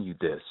showing you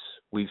this.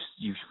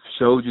 You've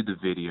showed you the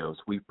videos.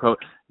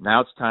 Now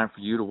it's time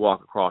for you to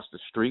walk across the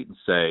street and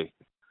say,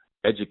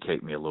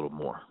 educate me a little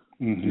more.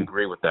 Do you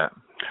agree with that?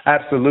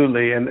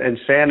 Absolutely. And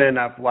Shannon,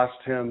 I've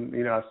watched him,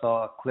 I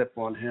saw a clip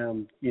on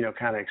him,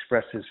 kind of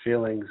express his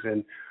feelings.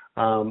 And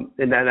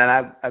then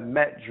I've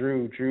met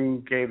Drew.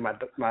 Drew gave my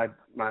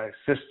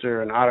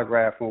sister an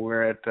autograph when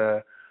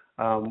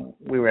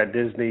we were at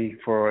Disney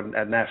for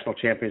a national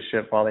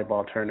championship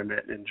volleyball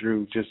tournament, and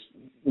Drew, just,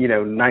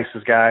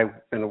 nicest guy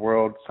in the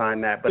world,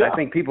 signed that. But I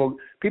think people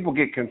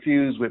get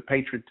confused with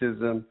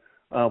patriotism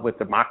with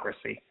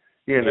democracy.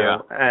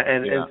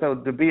 And so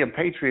to be a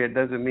patriot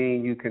doesn't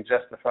mean you can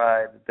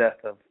justify the death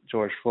of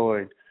George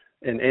Floyd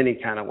in any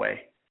kind of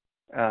way,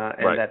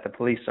 and that the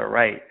police are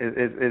right.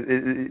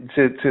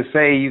 To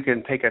say you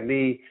can take a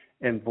knee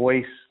and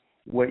voice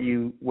what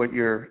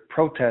you're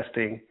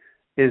protesting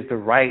is the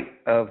right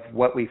of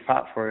what we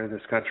fought for in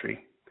this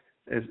country.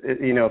 If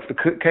the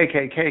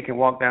KKK can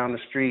walk down the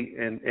street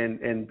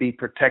and be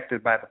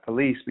protected by the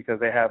police because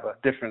they have a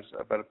difference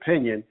of an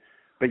opinion,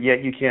 but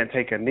yet you can't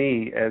take a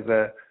knee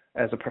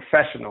as a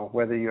professional,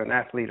 whether you're an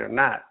athlete or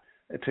not,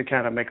 to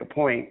kind of make a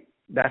point,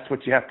 that's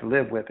what you have to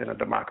live with in a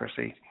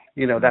democracy.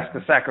 That's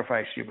the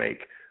sacrifice you make.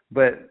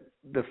 But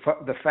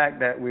the fact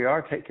that we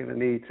are taking the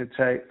need to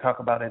talk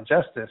about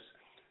injustice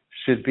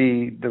should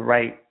be the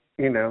right,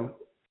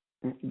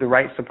 the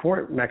right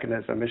support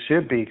mechanism. It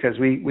should be, because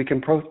we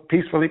can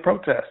peacefully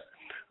protest.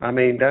 I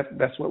mean,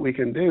 that's what we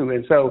can do.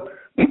 And so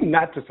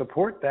not to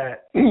support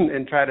that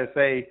and try to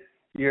say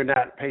you're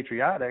not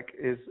patriotic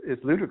is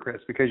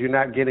ludicrous, because you're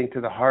not getting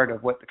to the heart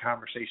of what the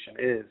conversation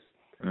is.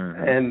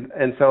 Mm-hmm.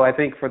 And so I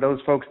think for those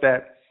folks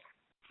that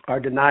are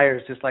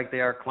deniers, just like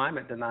they are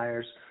climate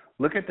deniers,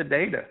 look at the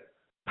data.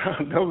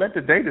 Don't let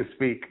the data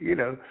speak.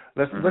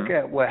 Let's look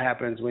at what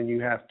happens when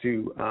you have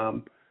to,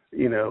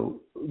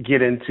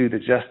 get into the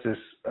justice.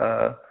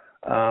 I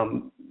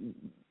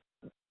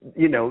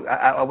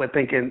would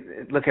think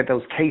look at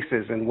those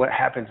cases and what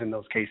happens in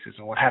those cases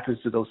and what happens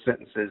to those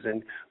sentences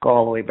and go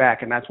all the way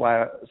back. And that's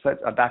why such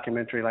a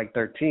documentary like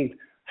 13th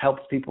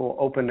helps people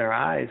open their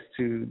eyes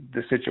to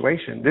the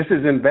situation. This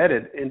is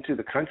embedded into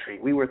the country.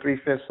 We were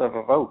 3/5 of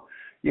a vote.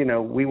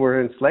 We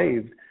were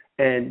enslaved,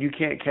 and you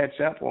can't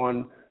catch up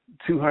on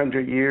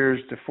 200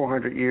 years to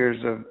 400 years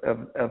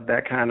of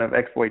that kind of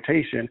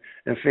exploitation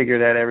and figure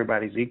that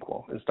everybody's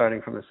equal and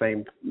starting from the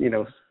same,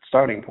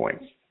 starting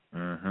point.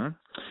 Mm-hmm.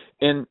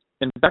 And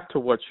back to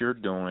what you're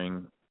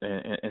doing,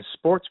 and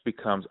sports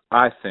becomes,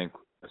 I think,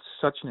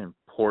 such an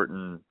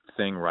important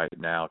thing right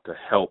now to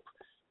help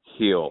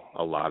heal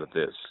a lot of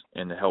this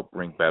and to help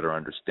bring better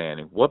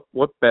understanding. What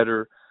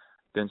better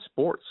than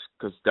sports?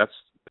 Because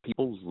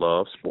people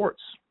love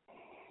sports.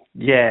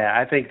 Yeah,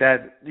 I think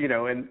that,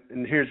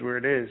 and here's where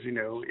it is,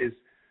 is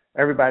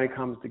everybody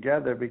comes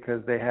together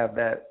because they have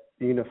that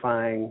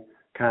unifying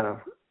kind of,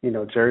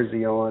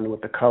 jersey on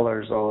with the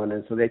colors on,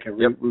 and so they can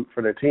root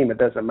for their team. It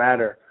doesn't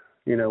matter,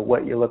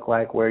 what you look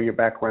like, where your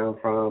background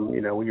from,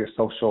 your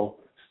social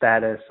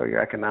status or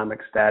your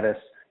economic status,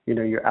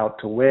 you're out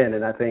to win.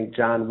 And I think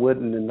John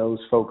Wooden and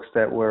those folks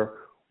that were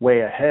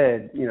way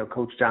ahead,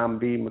 Coach John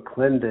B.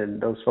 McClendon,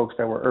 those folks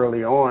that were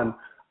early on,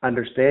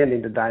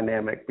 understanding the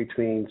dynamic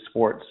between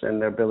sports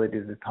and their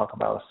ability to talk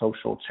about a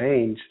social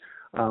change,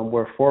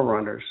 were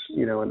forerunners,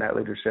 in that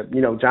leadership.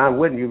 John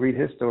Wooden, you read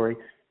his story,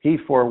 he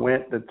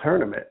forewent the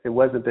tournament. It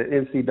wasn't the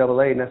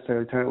NCAA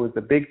necessarily tournament. It was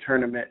the big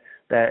tournament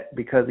that,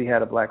 because he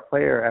had a black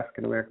player,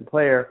 African-American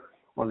player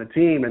on the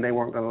team, and they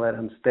weren't going to let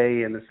him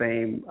stay in the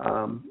same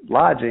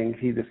lodging,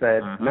 he just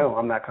said, no,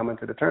 I'm not coming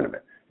to the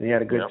tournament. And he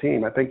had a good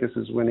team. I think this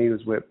is when he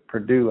was with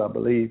Purdue, I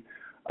believe.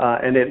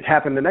 And it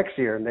happened the next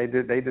year, and they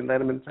didn't let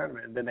him in the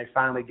tournament. And then they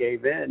finally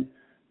gave in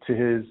to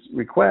his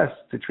request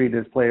to treat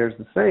his players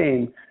the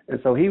same.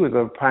 And so he was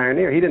a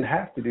pioneer. He didn't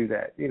have to do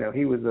that.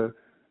 He was a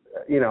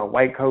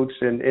white coach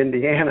in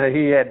Indiana.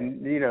 He had,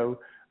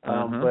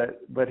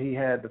 but he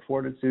had the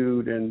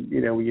fortitude, and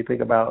when you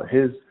think about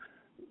his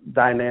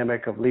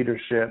dynamic of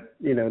leadership,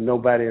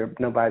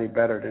 nobody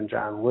better than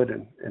John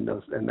Wooden in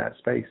that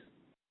space.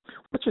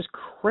 Which is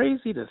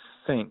crazy to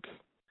think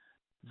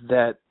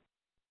that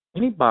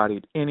anybody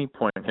at any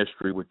point in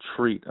history would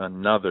treat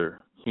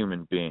another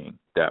human being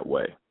that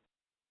way,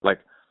 like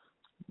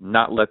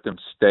not let them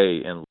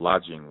stay in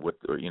lodging with,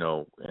 or,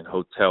 in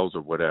hotels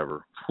or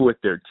whatever with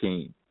their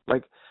team.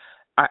 Like,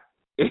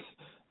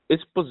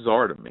 it's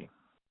bizarre to me.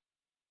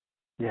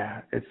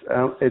 Yeah,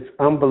 it's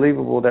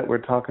unbelievable that we're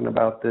talking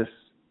about this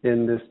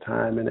in this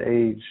time and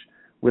age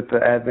with the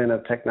advent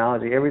of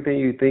technology. Everything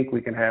you think we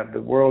can have,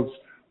 the world's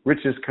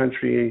richest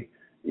country,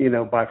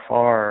 by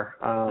far,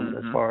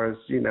 as far as,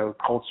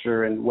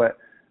 culture and what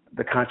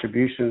the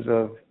contributions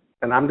of,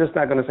 and I'm just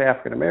not going to say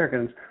African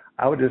Americans,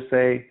 I would just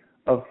say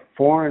of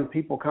foreign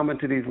people coming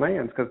to these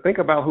lands, because think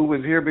about who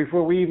was here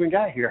before we even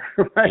got here,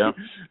 right? Yeah.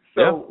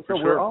 So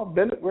sure. we're all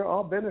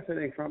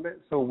benefiting from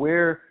it. So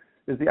where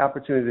is the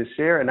opportunity to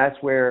share? And that's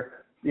where,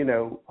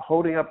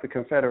 holding up the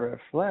Confederate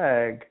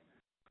flag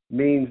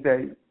means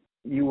that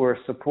you were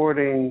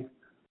supporting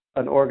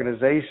an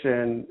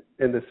organization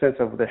in the sense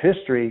of the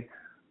history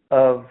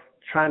of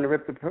trying to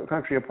rip the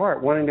country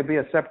apart, wanting to be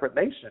a separate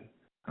nation.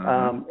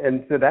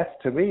 And so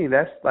to me,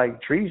 that's like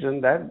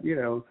treason.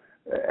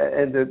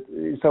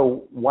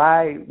 So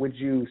why would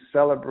you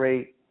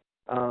celebrate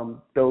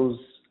those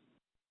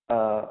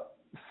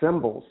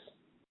symbols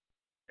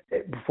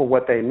for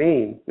what they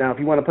mean? Now, if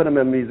you want to put them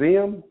in a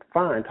museum,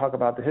 fine, talk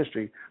about the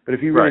history. But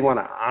if you really want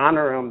to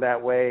honor them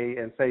that way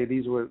and say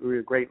these were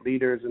great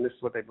leaders and this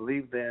is what they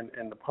believed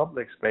in the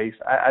public space,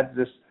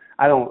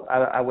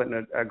 I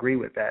wouldn't agree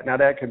with that. Now,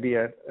 that could be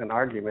an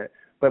argument,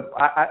 but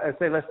I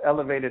say let's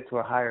elevate it to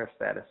a higher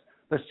status.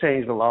 Let's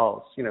change the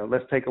laws.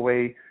 Let's take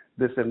away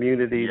this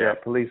immunity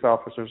that police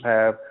officers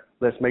have.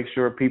 Let's make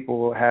sure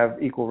people have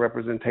equal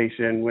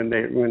representation when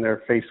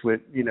they're faced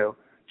with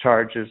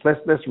charges.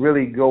 Let's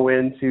really go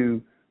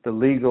into the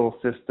legal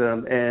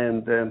system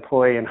and the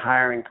employee and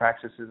hiring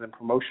practices and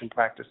promotion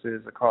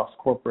practices across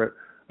corporate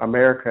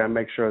America and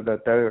make sure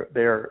that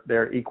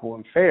they're equal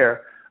and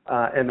fair.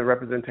 And the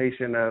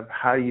representation of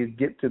how you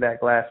get to that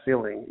glass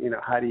ceiling,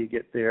 how do you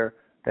get there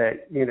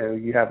that,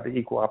 you have the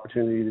equal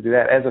opportunity to do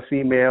that as a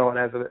female and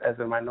as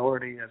a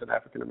minority, as an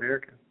African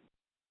American.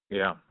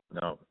 Yeah,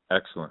 no,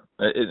 excellent.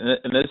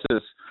 And this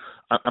is,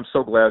 I'm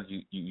so glad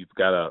you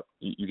get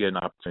an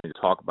opportunity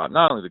to talk about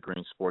not only the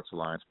Green Sports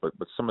Alliance, but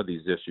some of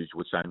these issues,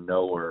 which I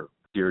know are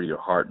dear to your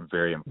heart and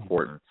very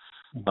important.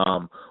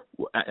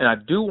 And I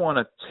do want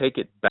to take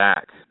it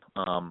back,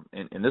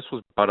 and this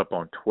was brought up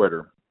on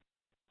Twitter.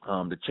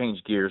 to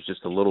change gears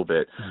just a little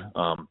bit,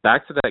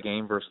 back to that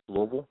game versus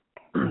Louisville,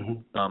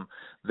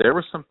 there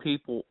were some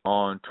people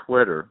on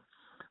Twitter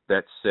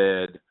that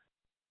said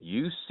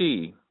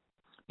UC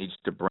needs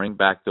to bring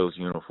back those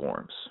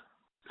uniforms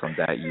from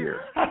that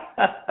year.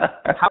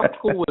 How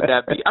cool would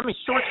that be? I mean,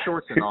 short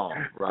shorts and all,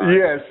 right?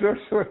 Yeah,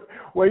 short.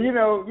 Well,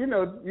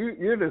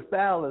 you're the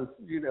stylist.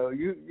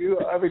 You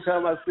every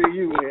time I see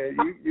you, man,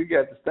 you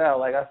got the style.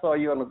 Like I saw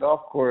you on the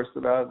golf course,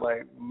 and I was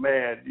like,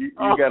 man, you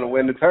got to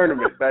win the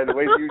tournament by the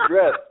way you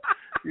dress.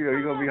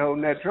 You're gonna be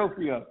holding that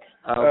trophy up.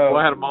 Well,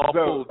 I had them all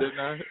pulled, didn't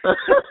I?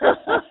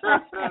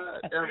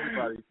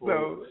 Everybody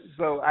pulled.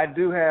 So I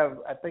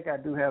think I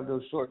do have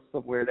those shorts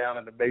somewhere down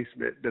in the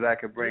basement that I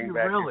could bring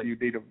back really? if you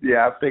need them.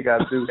 Yeah, I think I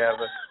do have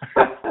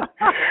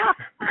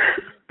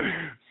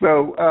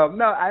So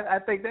no, I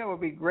think that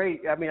would be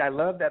great. I mean, I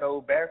love that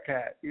old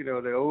Bearcat,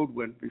 the old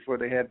one before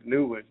they had the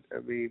new one.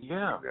 I mean,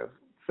 yeah.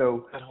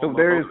 So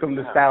there is some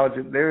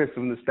nostalgia. There is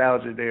some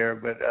nostalgia there,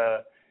 but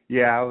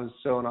yeah, I was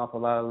showing off a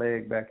lot of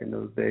leg back in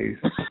those days.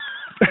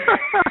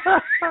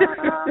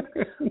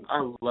 I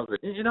love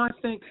it.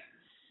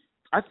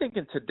 I think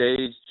in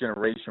today's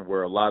generation,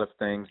 where a lot of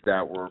things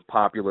that were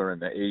popular in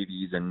the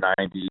 80s and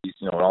 90s,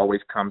 it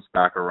always comes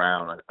back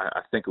around.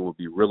 I think it would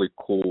be really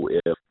cool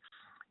if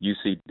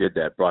UC did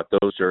that, brought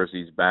those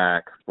jerseys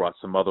back, brought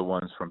some other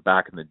ones from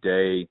back in the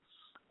day.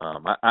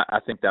 I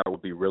think that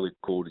would be really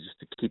cool to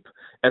keep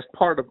as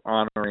part of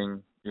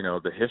honoring,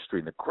 the history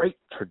and the great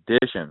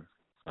tradition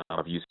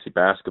of UC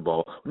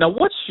basketball. Now,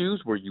 what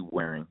shoes were you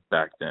wearing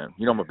back then?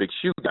 I'm a big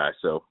shoe guy,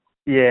 so.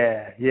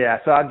 Yeah.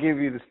 So I'll give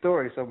you the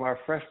story. So my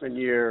freshman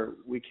year,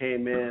 we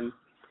came in,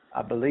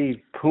 I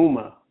believe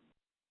Puma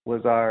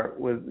was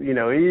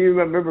you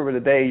remember the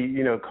day,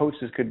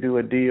 coaches could do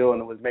a deal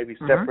and it was maybe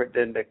separate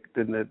than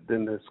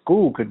the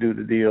school could do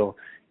the deal,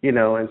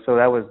 and so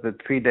that was the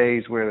 3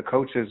 days where the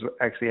coaches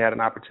actually had an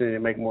opportunity to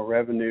make more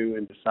revenue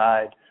and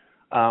decide.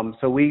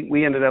 So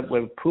we ended up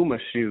with Puma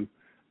shoe.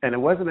 And it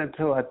wasn't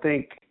until I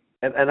think,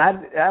 and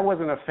I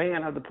wasn't a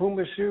fan of the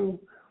Puma shoe,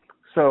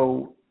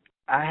 so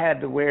I had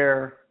to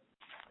wear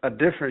a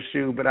different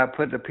shoe, but I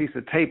put a piece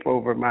of tape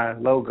over my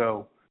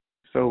logo.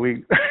 So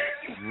we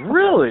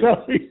really,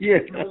 yeah.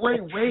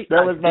 Wait,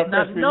 that was my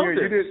freshman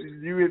year.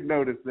 You didn't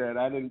notice that.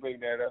 I didn't bring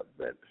that up,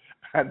 but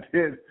I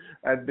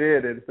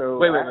did, and so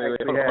wait.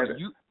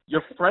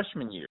 Your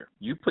freshman year,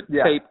 you put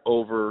tape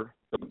over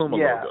the Puma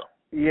logo.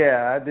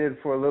 Yeah, I did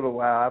for a little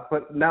while.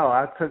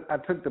 I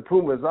took the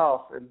Pumas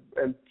off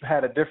and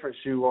had a different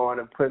shoe on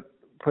and put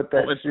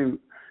that shoe.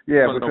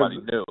 Yeah, because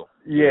nobody knew.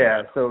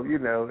 Yeah, so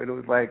it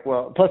was like,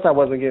 well, plus I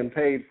wasn't getting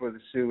paid for the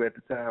shoe at the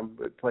time,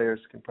 but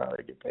players can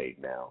probably get paid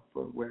now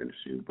for wearing the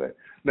shoe. But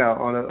no,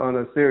 on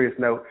a serious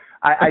note,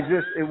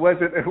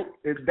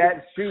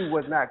 that shoe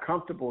was not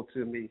comfortable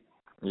to me.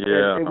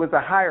 Yeah, it was a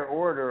higher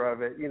order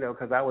of it,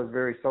 because I was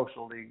very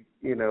socially,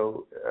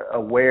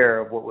 aware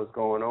of what was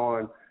going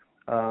on.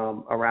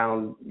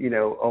 Around,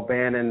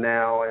 O'Bannon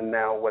now and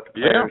now what the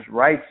players'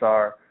 rights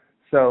are.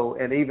 So,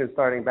 and even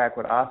starting back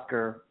with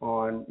Oscar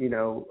on,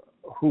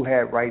 who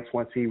had rights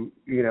once he,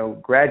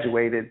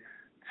 graduated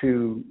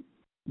to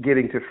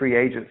getting to free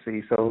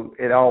agency. So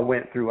it all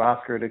went through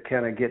Oscar to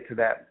kind of get to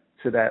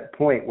that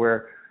point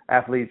where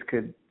athletes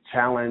could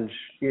challenge,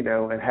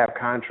 and have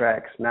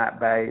contracts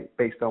not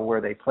based on where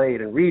they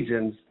played in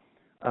regions,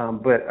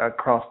 but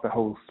across the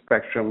whole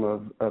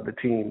spectrum of the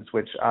teams,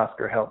 which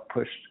Oscar helped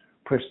push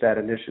that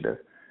initiative.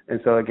 And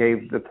so it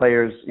gave the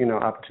players,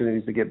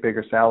 opportunities to get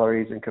bigger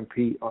salaries and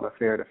compete on a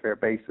fair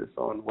basis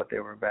on what they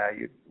were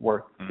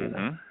worth.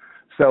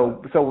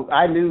 So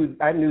I knew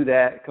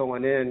that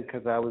going in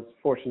because I was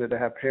fortunate to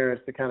have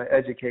parents to kind of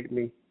educate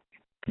me.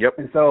 Yep.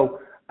 And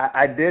so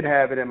I did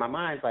have it in my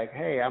mind, like,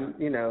 hey, I'm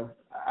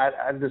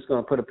just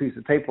going to put a piece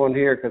of tape on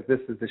here because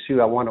this is the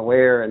shoe I want to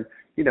wear. And,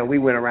 we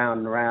went around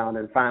and around,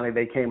 and finally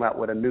they came out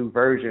with a new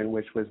version,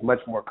 which was much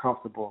more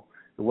comfortable.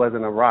 It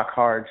wasn't a rock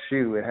hard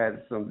shoe. It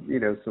had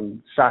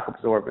some shock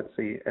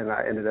absorbency, and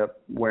I ended up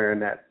wearing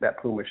that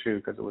Puma shoe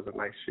because it was a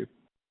nice shoe.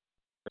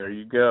 There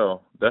you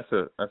go. That's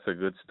a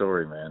good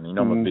story, man.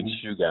 I'm a big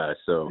shoe guy,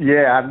 so.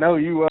 Yeah, I know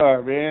you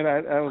are, man.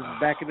 I was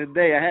back in the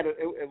day.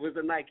 It was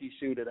a Nike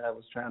shoe that I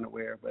was trying to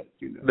wear, but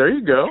There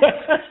you go.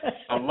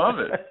 I love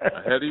it.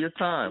 Ahead of your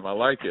time. I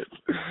like it.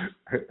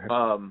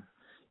 And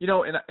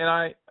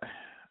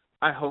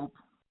I hope,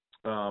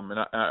 and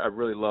I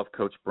really love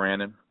Coach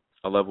Brandon.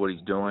 I love what he's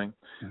doing.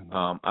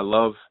 I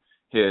love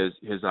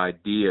his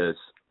ideas.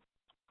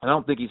 I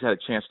don't think he's had a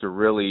chance to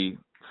really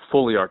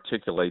fully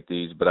articulate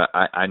these, but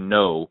I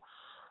know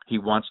he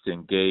wants to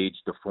engage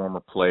the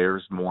former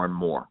players more and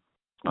more.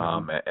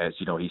 As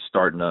he's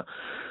starting to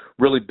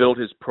really build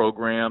his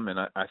program, and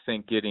I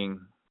think getting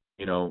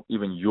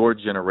even your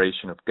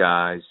generation of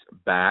guys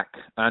back.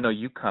 I know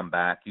you come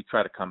back. You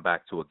try to come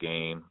back to a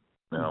game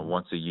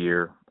once a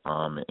year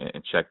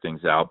and check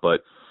things out,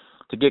 but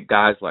to get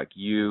guys like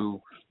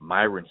you,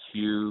 Myron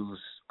Hughes,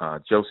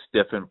 Joe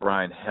Stiffen,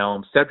 Brian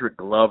Helms, Cedric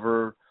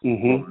Glover,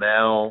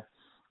 Mel,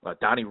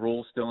 Donnie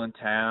Rule's still in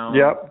town.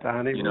 Yep,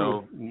 Donnie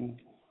Rule.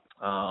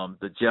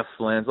 the Jeff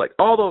Flynn's, like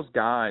all those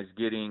guys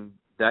getting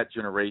that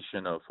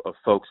generation of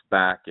folks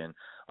back. And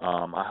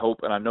I hope,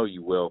 and I know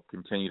you will,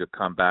 continue to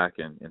come back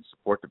and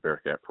support the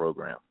Bearcat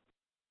program.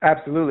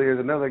 Absolutely.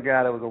 There's another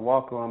guy that was a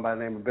walk-on by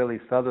the name of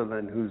Billy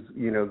Sutherland who's,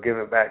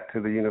 giving back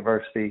to the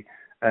university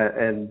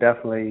and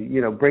definitely,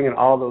 bringing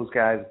all those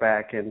guys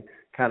back and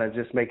kind of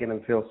just making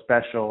them feel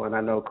special. And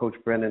I know Coach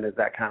Brennan is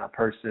that kind of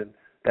person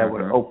that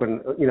would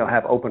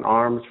have open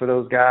arms for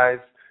those guys.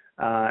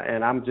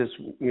 And I'm just,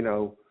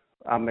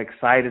 I'm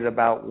excited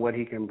about what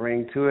he can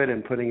bring to it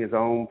and putting his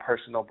own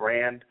personal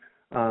brand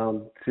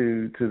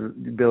to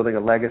building a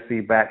legacy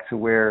back to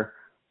where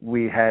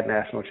we had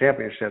national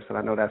championships, and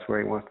I know that's where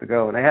he wants to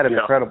go. And they had an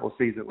incredible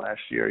season last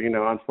year.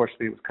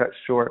 Unfortunately, it was cut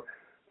short,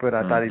 but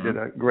I thought he did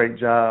a great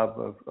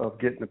job of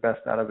getting the best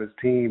out of his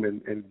team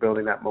and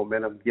building that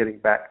momentum, getting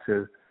back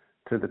to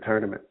the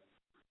tournament.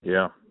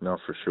 Yeah, no,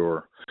 for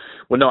sure.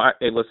 Well, no,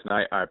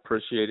 listen, I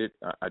appreciate it.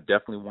 I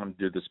definitely want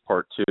to do this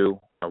part two.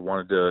 I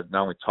wanted to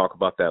not only talk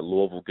about that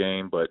Louisville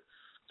game, but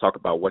talk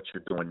about what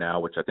you're doing now,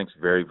 which I think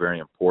is very, very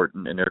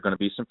important. And there are going to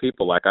be some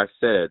people, like I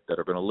said, that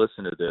are going to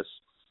listen to this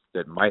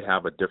that might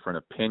have a different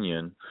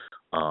opinion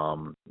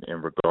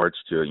in regards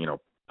to,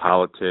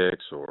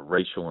 politics or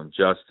racial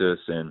injustice.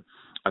 And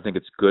I think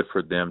it's good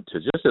for them to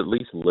just at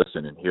least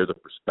listen and hear the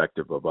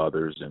perspective of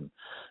others. And,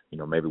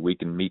 maybe we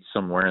can meet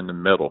somewhere in the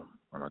middle.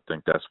 And I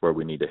think that's where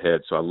we need to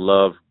head. So I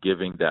love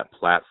giving that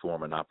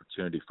platform and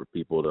opportunity for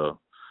people to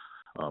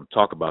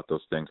talk about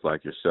those things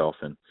like yourself.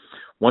 And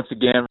once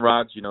again,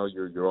 Rod,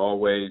 you're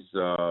always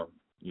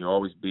you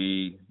always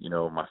be,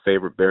 my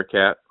favorite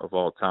Bearcat of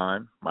all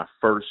time. My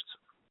first,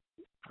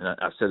 and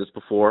I've said this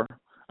before,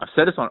 I've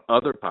said this on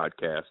other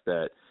podcasts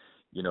that,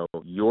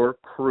 your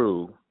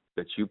crew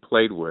that you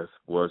played with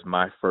was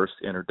my first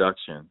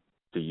introduction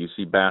to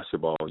UC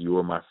basketball. You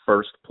were my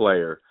first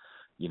player,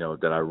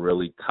 that I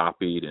really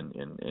copied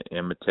and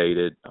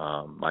imitated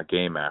my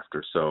game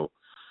after. So,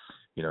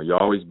 you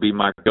always be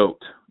my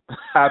GOAT.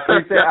 I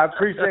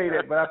appreciate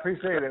it, but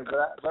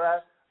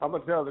I'm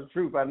gonna tell the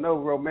truth. I know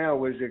Romel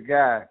was your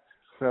guy,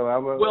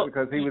 so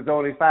because he was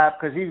only 5,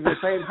 because he's the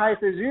same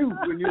height as you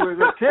when you was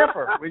a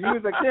camper. When you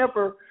was a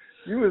camper,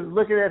 you was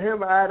looking at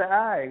him eye to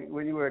eye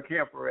when you were a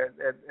camper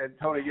at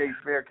Tony Yates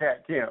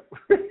Bearcat Camp.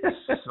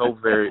 so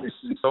very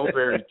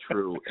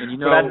true.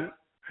 And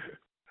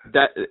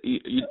that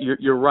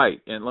you're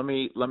right. And let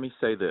me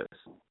say this.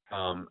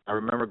 I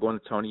remember going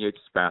to Tony Yates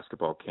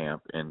basketball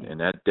camp, and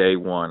that day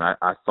one,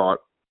 I thought,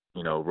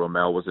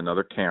 Romel was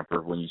another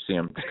camper. When you see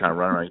him just kind of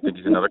running around, you think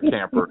he's another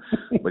camper,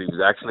 but he was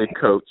actually a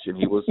coach, and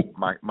he was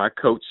my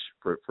coach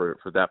for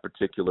that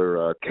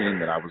particular team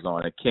that I was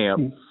on at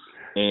camp.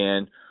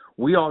 And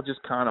we all just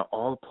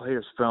all the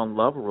players fell in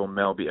love with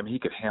Romel. I mean, he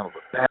could handle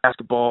the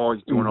basketball.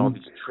 He's doing all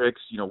these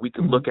tricks. We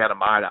could look at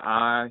him eye to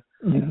eye.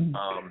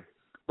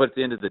 But at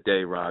the end of the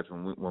day, Raj,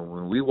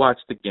 when we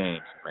watched the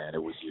games, man,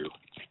 it was you.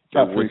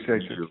 I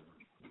appreciate you.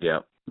 Yeah,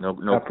 no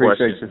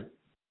question.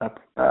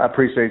 I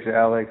appreciate you,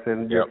 Alex,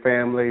 and your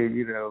family.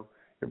 Your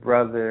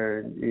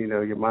brother,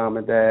 your mom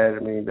and dad.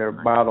 I mean, they're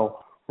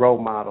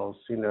role models.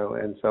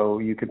 And so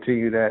you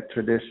continue that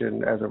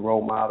tradition as a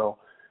role model.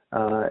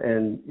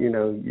 And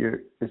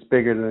it's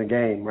bigger than the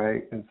game,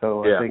 right? And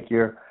so I think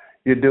you're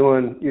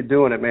doing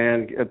it,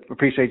 man. I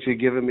appreciate you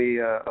giving me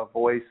a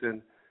voice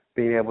and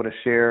being able to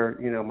share,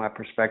 my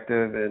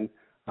perspective and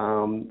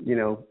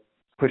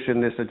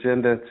pushing this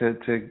agenda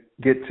to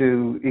get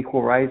to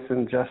equal rights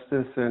and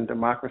justice and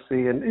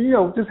democracy and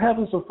just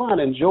having some fun,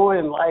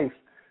 enjoying life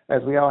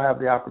as we all have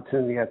the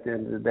opportunity at the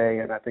end of the day.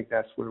 And I think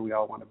that's where we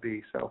all want to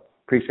be. So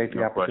appreciate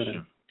the opportunity.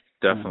 Question.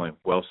 Definitely.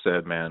 Well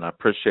said, man. I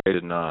appreciate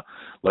it. And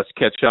let's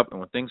catch up.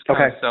 And when things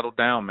kind of settle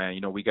down, man,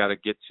 we got to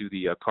get to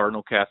the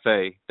Cardinal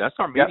Cafe. That's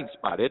our meeting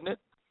spot, isn't it?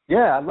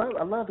 Yeah,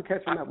 I love to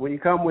catch up. When you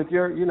come with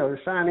your,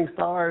 shining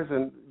stars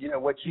and,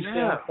 what you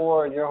stand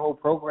for and your whole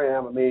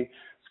program, I mean,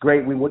 it's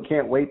great. We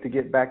can't wait to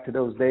get back to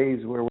those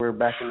days where we're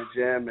back in the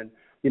gym. And,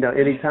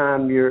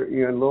 anytime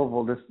you're in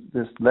Louisville,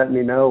 just let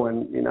me know.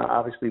 And,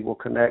 obviously we'll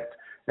connect.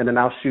 And then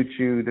I'll shoot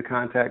you the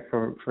contact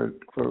for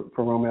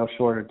Romel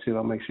Shorter, too.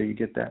 I'll make sure you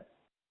get that.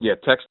 Yeah,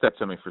 text that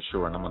to me for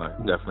sure, and I'm going to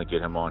definitely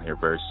get him on here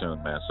very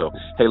soon, man. So,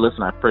 hey,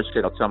 listen, I appreciate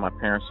it. I'll tell my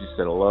parents you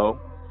said hello,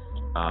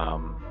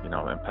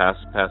 and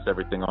pass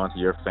everything on to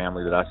your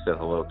family that I said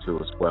hello to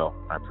as well.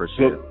 I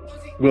appreciate it.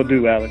 We'll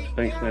do, Alex.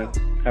 Thanks, man.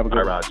 Have a good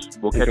one. All right, Raj.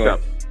 We'll catch up.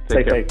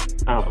 Take care.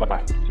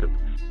 Bye-bye.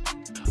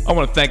 I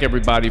want to thank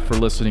everybody for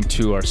listening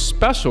to our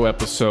special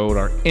episode,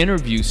 our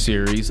interview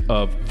series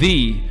of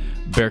the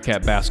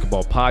Bearcat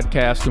Basketball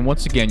Podcast. And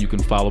once again, you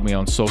can follow me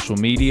on social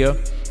media,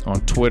 on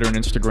Twitter and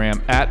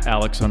Instagram at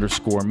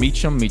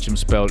Alex_Meacham. Meacham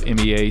spelled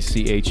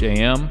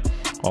Meacham.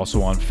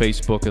 Also on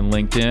Facebook and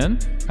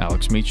LinkedIn,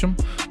 Alex Meacham.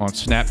 On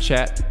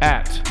Snapchat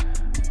at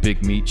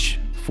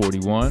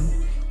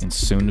BigMeach41, and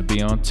soon to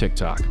be on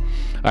TikTok.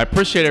 I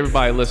appreciate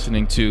everybody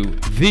listening to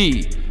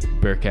the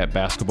Bearcat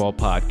Basketball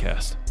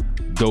Podcast.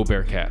 Go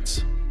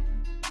Bearcats.